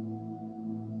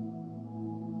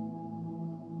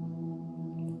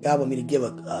 God want me to give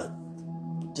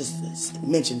just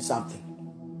mention something.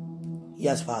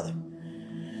 Yes, Father.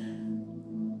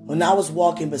 When I was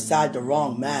walking beside the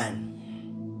wrong man,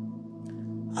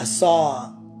 I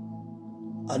saw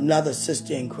another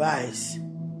sister in Christ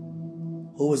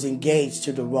who was engaged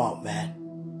to the wrong man.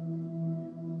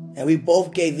 And we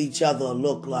both gave each other a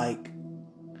look like,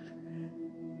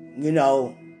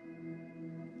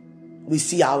 we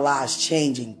see our lives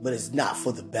changing, but it's not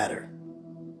for the better.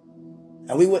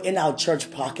 And we were in our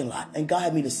church parking lot, and God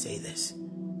had me to say this.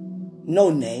 No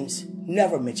names,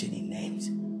 never mention any names.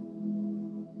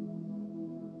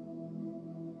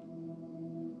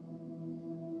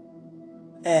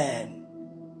 And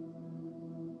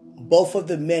both of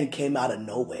the men came out of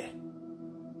nowhere.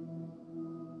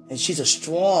 And she's a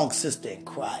strong sister in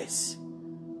Christ.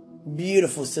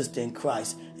 Beautiful sister in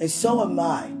Christ. And so am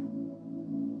I.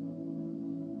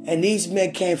 And these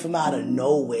men came from out of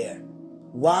nowhere.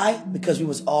 Why? Because we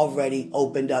was already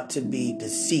opened up to be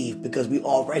deceived. Because we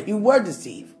already were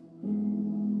deceived.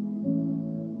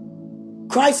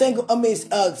 Satan ain't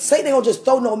gonna just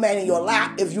throw no man in your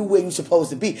lap if you where you supposed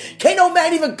to be. Can't no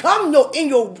man even come in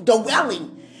your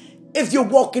dwelling if you're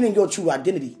walking in your true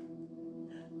identity.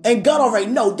 And God already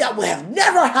know that would have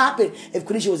never happened if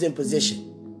Quenisha was in position.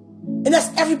 And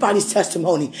that's everybody's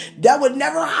testimony. That would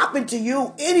never happen to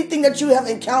you. Anything that you have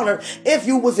encountered if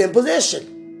you was in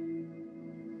position.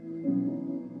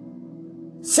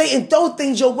 Satan throw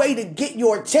things your way to get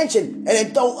your attention, and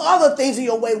then throw other things in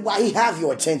your way while he have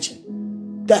your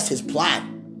attention. That's his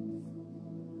plan.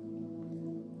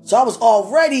 So I was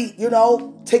already,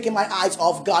 taking my eyes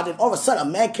off God, and all of a sudden a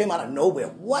man came out of nowhere.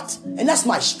 What? And that's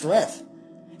my strength.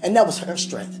 And that was her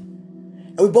strength.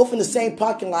 And we both in the same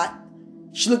parking lot.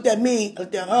 She looked at me, I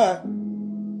looked at her,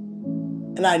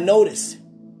 and I noticed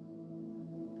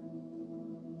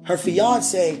her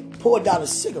fiance poured out a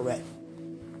cigarette.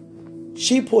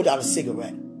 She pulled out a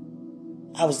cigarette.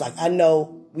 I was like, I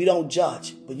know we don't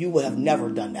judge, but you would have never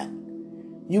done that.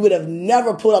 You would have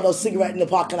never pulled out a cigarette in the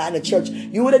parking lot in the church.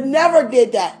 You would have never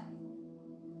did that.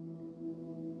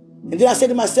 And then I said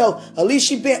to myself, at least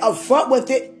she been upfront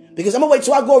with it, because I'm going to wait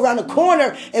till I go around the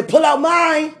corner and pull out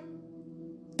mine.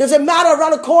 Doesn't matter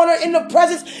around the corner in the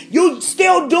presence. You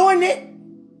still doing it.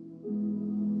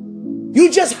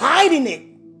 You just hiding it.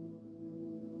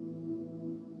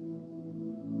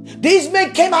 These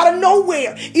men came out of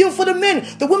nowhere. Even for the men,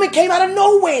 the women came out of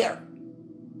nowhere.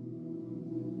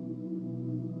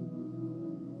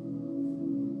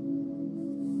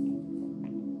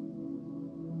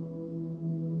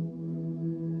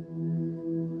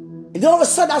 And then all of a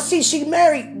sudden I see she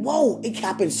married. Whoa, it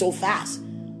happened so fast.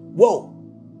 Whoa.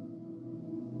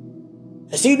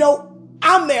 And so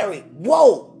I'm married.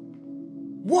 Whoa.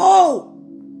 Whoa.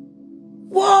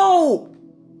 Whoa.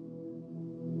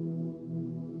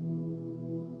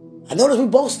 I noticed we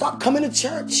both stopped coming to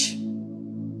church.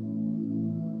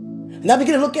 And I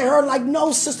began to look at her like,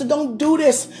 no, sister, don't do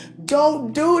this.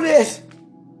 Don't do this.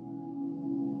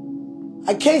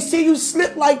 I can't see you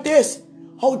slip like this.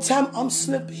 Whole time I'm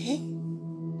slipping.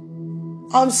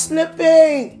 I'm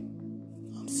slipping.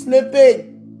 I'm slipping.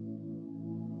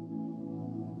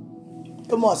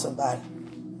 Come on, somebody.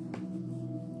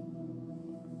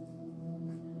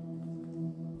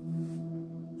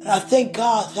 And I thank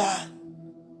God that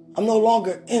I'm no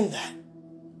longer in that.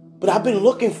 But I've been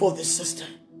looking for this sister.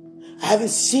 I haven't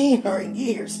seen her in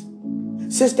years.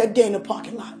 Since that day in the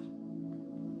parking lot.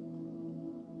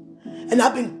 And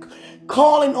I've been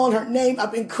calling on her name.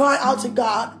 I've been crying out to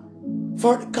God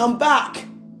for her to come back.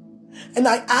 And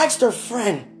I asked her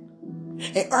friend.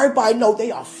 And everybody know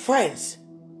they are friends.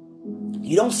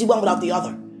 You don't see one without the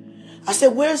other. I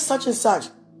said, where's such and such?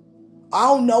 I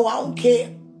don't know. I don't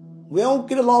care. We don't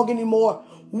get along anymore.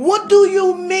 What do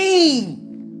you mean?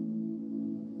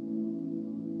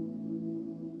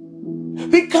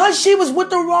 Because she was with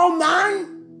the wrong man?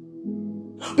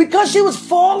 Because she was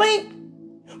falling?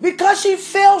 Because she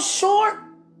fell short?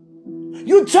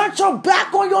 You turned your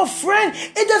back on your friend.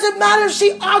 It doesn't matter if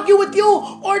she argued with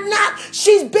you or not.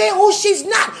 She's been who she's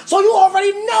not. So you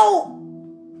already know.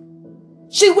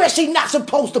 She where she not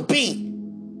supposed to be.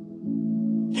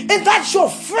 And that's your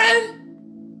friend?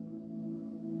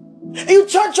 And you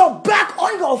turned your back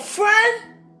on your friend?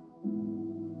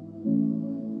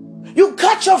 You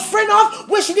cut your friend off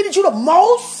when she needed you the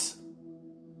most?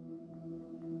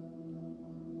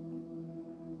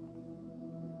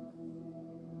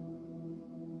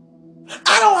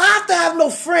 I don't have to have no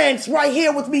friends right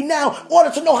here with me now in order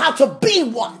to know how to be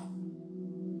one.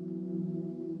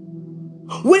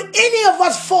 When any of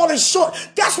us falling short,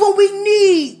 that's when we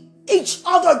need each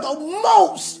other the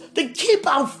most to keep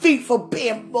our feet from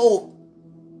being moved.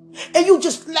 And you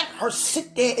just let her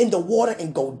sit there in the water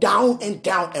and go down and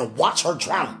down and watch her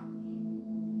drown.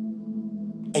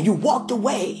 And you walked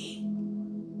away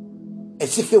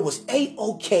as if it was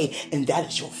A-okay, and that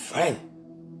is your friend.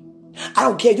 I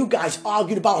don't care. You guys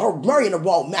argued about her marrying the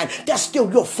wrong man. That's still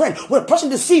your friend. When a person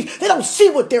deceives, they don't see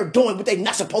what they're doing, what they're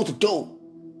not supposed to do.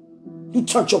 You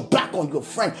turned your back on your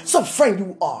friend. Some friend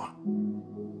you are.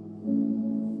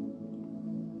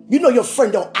 You know your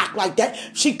friend don't act like that.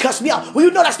 She cussed me out. Well,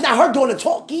 you know that's not her doing the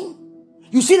talking.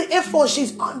 You see the influence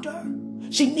she's under.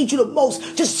 She needs you the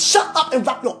most. Just shut up and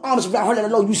wrap your arms around her and let her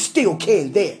know you still care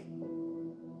there.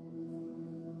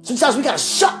 Sometimes we gotta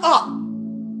shut up.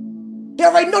 They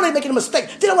already know they're making a mistake.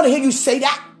 They don't want to hear you say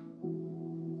that.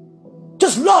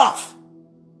 Just laugh.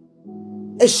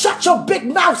 And shut your big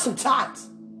mouth sometimes.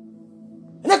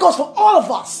 And that goes for all of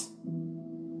us.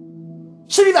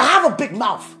 Shouldn't even have a big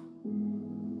mouth.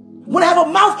 When I have a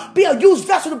mouth, be a used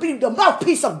vessel to be the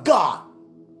mouthpiece of God.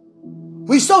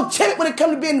 We're so timid when it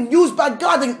comes to being used by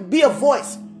God to be a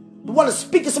voice. We want to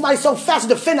speak to somebody so fast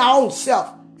to defend our own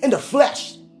self in the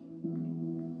flesh.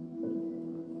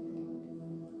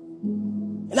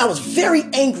 And I was very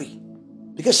angry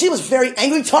because she was very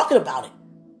angry talking about it.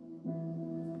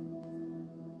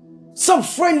 Some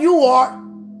friend you are.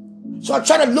 So I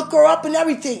try to look her up and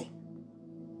everything.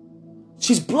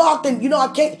 She's blocked, and I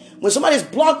can't. When somebody's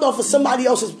blocked off of somebody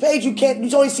else's page, you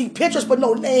only see pictures but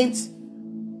no names.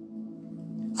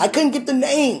 I couldn't get the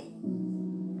name.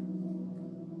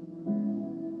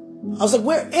 I was like,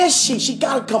 where is she? She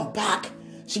gotta come back.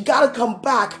 She gotta come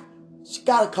back. She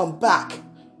gotta come back.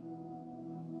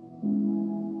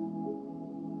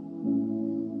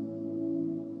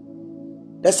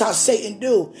 That's how Satan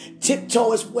do.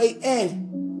 Tiptoe his way in.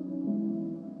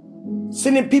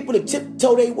 Sending people to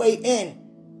tiptoe their way in.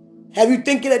 Have you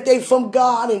thinking that they from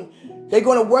God and they're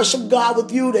going to worship God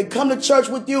with you? They come to church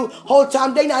with you. Whole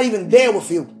time they not even there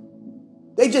with you.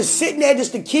 They just sitting there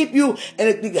just to keep you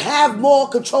and to have more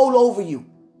control over you.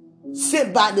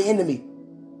 Sit by the enemy.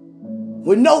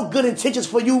 With no good intentions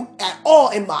for you at all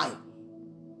in mind.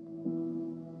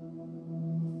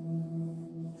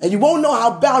 And you won't know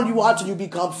how bound you are till you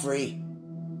become free.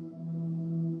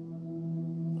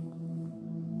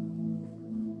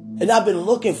 And I've been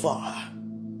looking for her.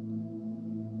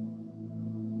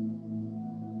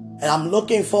 And I'm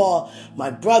looking for my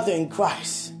brother in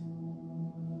Christ,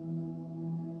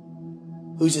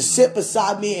 who used to sit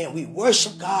beside me and we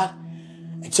worship God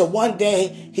until one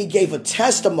day he gave a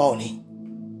testimony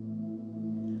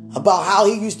about how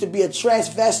he used to be a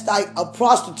transvestite, a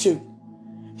prostitute.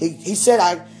 He said,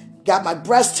 I got my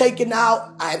breasts taken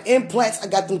out. I had implants. I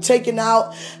got them taken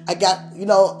out. I got,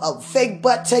 a fake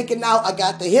butt taken out. I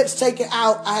got the hips taken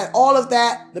out. I had all of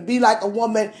that to be like a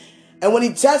woman. And when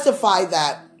he testified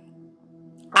that,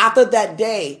 after that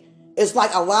day, it's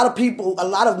like a lot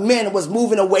of men was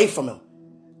moving away from him.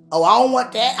 Oh, I don't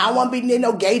want that. I don't want to be near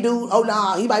no gay dude. Oh,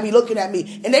 nah, he might be looking at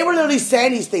me. And they were literally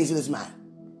saying these things in his mind.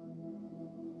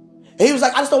 And he was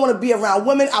like, I just don't want to be around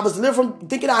women. I was living from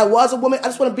thinking I was a woman. I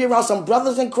just want to be around some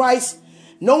brothers in Christ.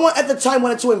 No one at the time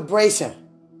wanted to embrace him.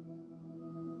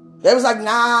 They was like,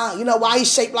 nah, why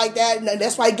he's shaped like that? And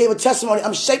that's why he gave a testimony.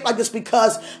 I'm shaped like this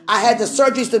because I had the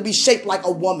surgeries to be shaped like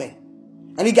a woman.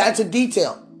 And he got into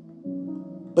detail.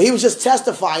 But he was just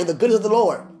testifying the goodness of the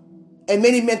Lord. And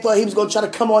many men thought he was going to try to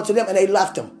come on to them, and they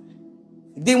left him.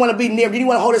 He didn't want to be near, didn't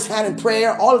want to hold his hand in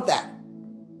prayer, all of that.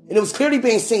 And it was clearly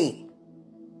being seen.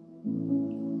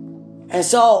 And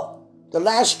so the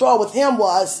last straw with him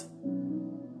was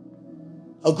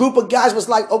a group of guys was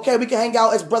like, okay, we can hang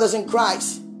out as brothers in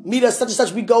Christ. Meet us such and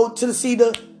such. We go to see at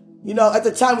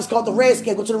the time it was called the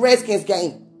Redskins. Go to the Redskins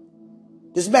game.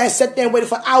 This man sat there and waited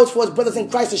for hours for his brothers in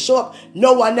Christ to show up.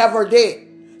 No one never did.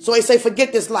 So he say,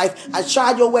 forget this life. I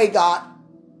tried your way, God.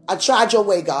 I tried your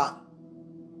way, God.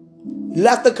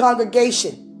 Left the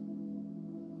congregation.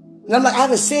 And I'm like, I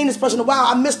haven't seen this person in a while.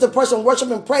 I missed the person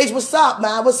worshiping praise. What's up,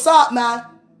 man? What's up, man?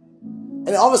 And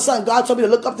then all of a sudden, God told me to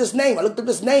look up this name. I looked up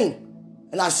this name.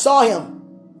 And I saw him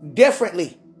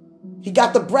differently. He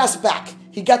got the breast back.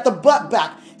 He got the butt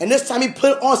back. And this time he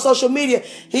put it on social media.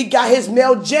 He got his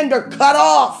male gender cut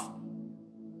off.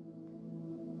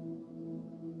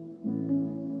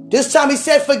 This time he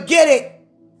said, forget it.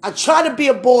 I try to be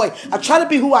a boy. I try to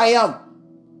be who I am.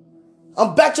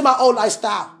 I'm back to my old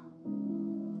lifestyle.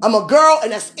 I'm a girl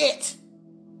and that's it.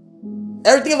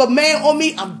 Everything of a man on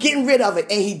me, I'm getting rid of it.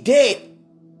 And he did.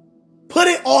 Put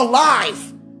it on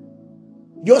live.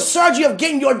 Your surgery of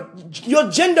getting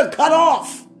your gender cut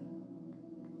off.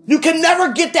 You can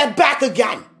never get that back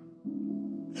again.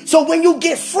 So when you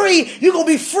get free, you're going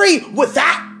to be free with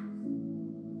that.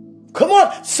 Come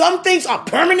on. Some things are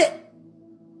permanent.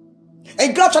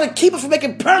 And God trying to keep us from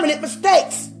making permanent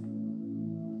mistakes.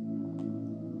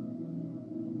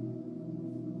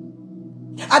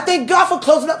 I thank God for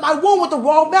closing up my womb with the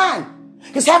wrong man.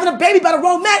 Because having a baby by the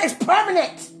wrong man is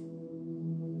permanent.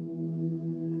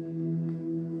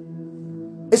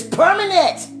 It's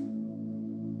permanent.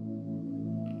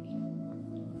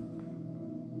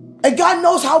 And God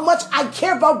knows how much I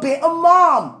care about being a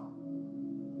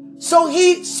mom. So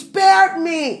he spared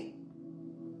me.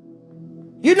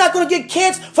 You're not going to get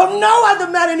kids from no other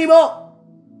man anymore.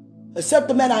 Except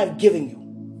the man I am giving you.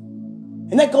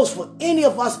 And that goes for any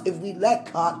of us if we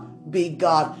let God be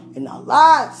God in our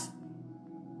lives.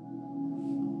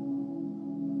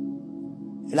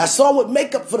 And I saw him with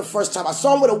makeup for the first time. I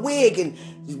saw him with a wig and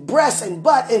breasts and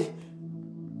butt. And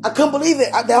I couldn't believe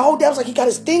it. That whole day I was like, he got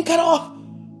his thing cut off.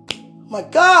 My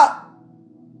God.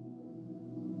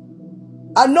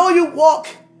 I know you walk.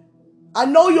 I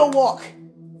know you'll walk.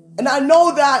 And I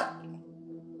know that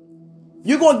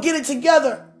you're going to get it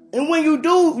together. And when you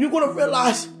do, you're going to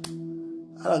realize,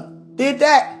 I done did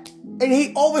that. And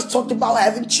he always talked about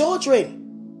having children.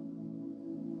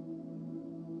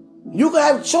 You can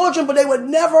have children, but they would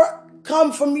never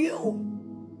come from you.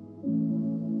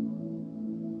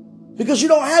 Because you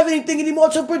don't have anything anymore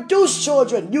to produce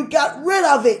children. You got rid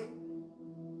of it.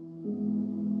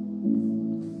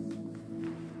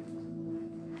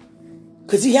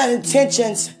 Because he had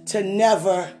intentions to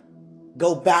never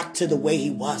go back to the way he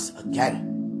was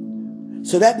again.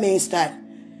 So that means that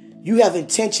you have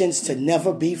intentions to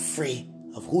never be free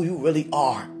of who you really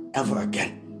are ever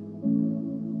again.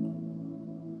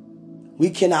 We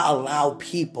cannot allow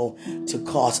people to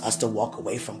cause us to walk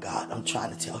away from God. I'm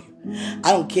trying to tell you.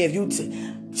 I don't care if you...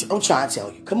 I'm trying to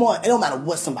tell you. Come on. It don't matter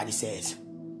what somebody says.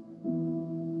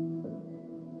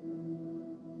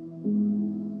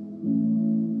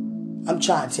 I'm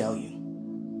trying to tell you.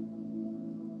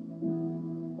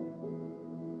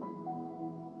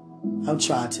 I'm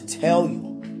trying to tell you.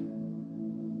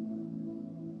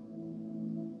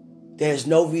 There's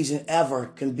no reason ever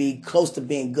can be close to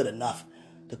being good enough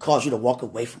to cause you to walk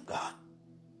away from God.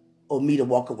 Or me to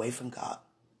walk away from God.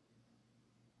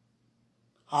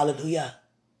 Hallelujah.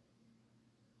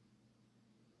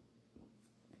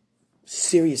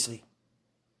 Seriously.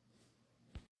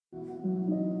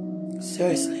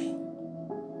 Seriously.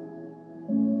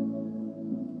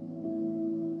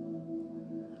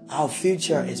 Our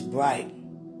future is bright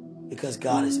because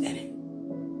God is in it.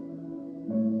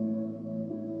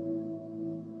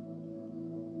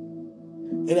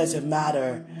 It doesn't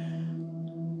matter.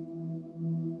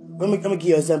 Let me give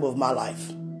you an example of my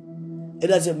life. It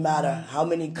doesn't matter how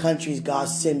many countries God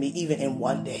sent me, even in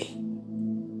one day.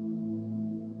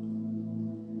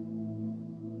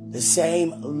 The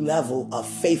same level of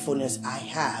faithfulness I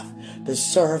have to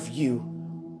serve you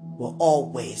will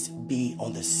always be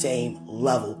on the same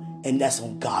level, and that's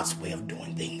on God's way of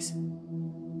doing things.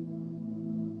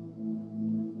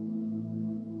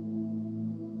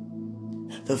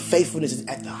 The faithfulness is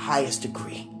at the highest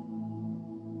degree.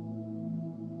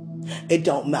 It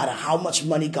don't matter how much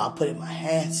money God put in my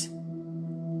hands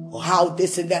or how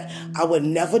this and that. I would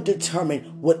never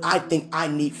determine what I think I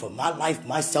need for my life,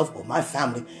 myself, or my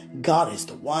family. God is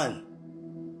the one.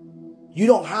 You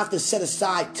don't have to set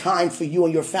aside time for you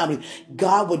and your family.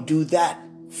 God would do that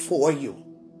for you.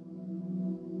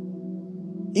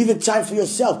 Even time for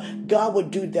yourself. God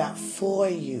would do that for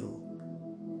you.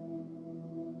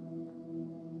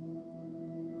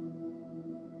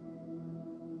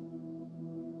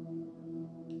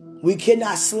 We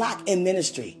cannot slack in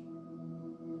ministry.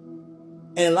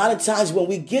 And a lot of times when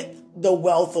we get the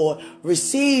wealth or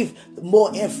receive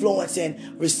more influence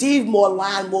and receive more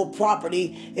land, more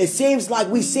property, it seems like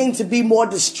we seem to be more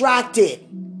distracted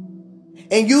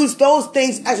and use those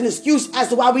things as an excuse as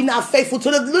to why we're not faithful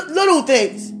to the little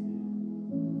things,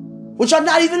 which are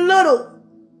not even little.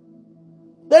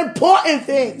 They're important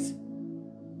things.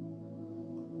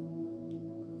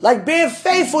 Like being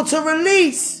faithful to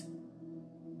release.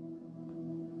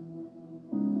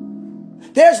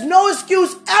 There's no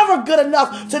excuse ever good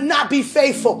enough to not be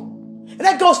faithful. And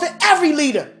that goes to every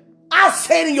leader. I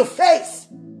say it in your face.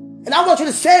 And I want you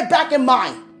to say it back in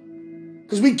mine.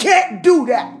 Because we can't do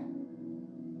that.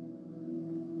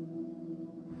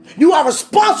 You are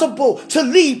responsible to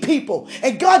lead people.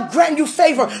 And God grant you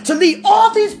favor to lead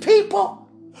all these people.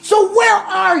 So where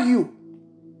are you?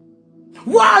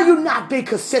 Why are you not being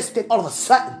consistent all of a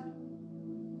sudden?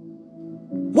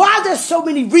 Why are there so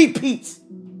many repeats?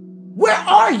 Where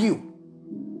are you?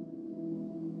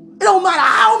 It don't matter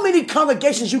how many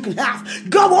congregations you can have.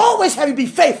 God will always have you be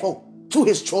faithful to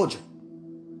his children.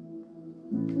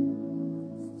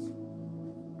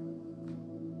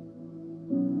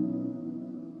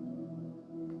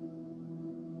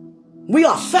 We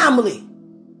are family.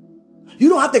 You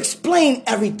don't have to explain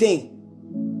everything.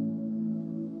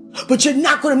 But you're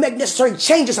not going to make necessary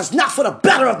changes that's not for the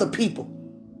better of the people.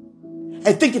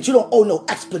 And think that you don't owe no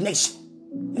explanation.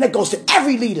 And that goes to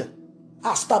every leader.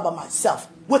 I'll start by myself,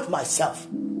 with myself.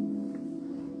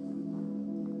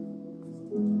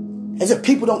 As if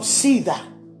people don't see that.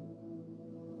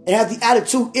 And have the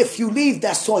attitude, if you leave,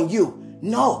 that's on you.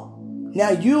 No. Now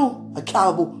you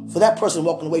accountable for that person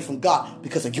walking away from God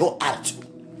because of your attitude.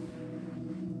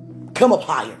 Come up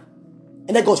higher.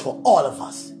 And that goes for all of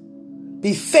us.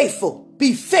 Be faithful.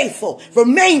 Be faithful.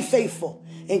 Remain faithful.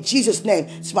 in Jesus' name.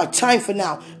 It's my time for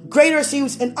now. Greater is he who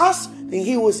is in us than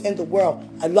he who is in the world.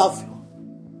 I love you.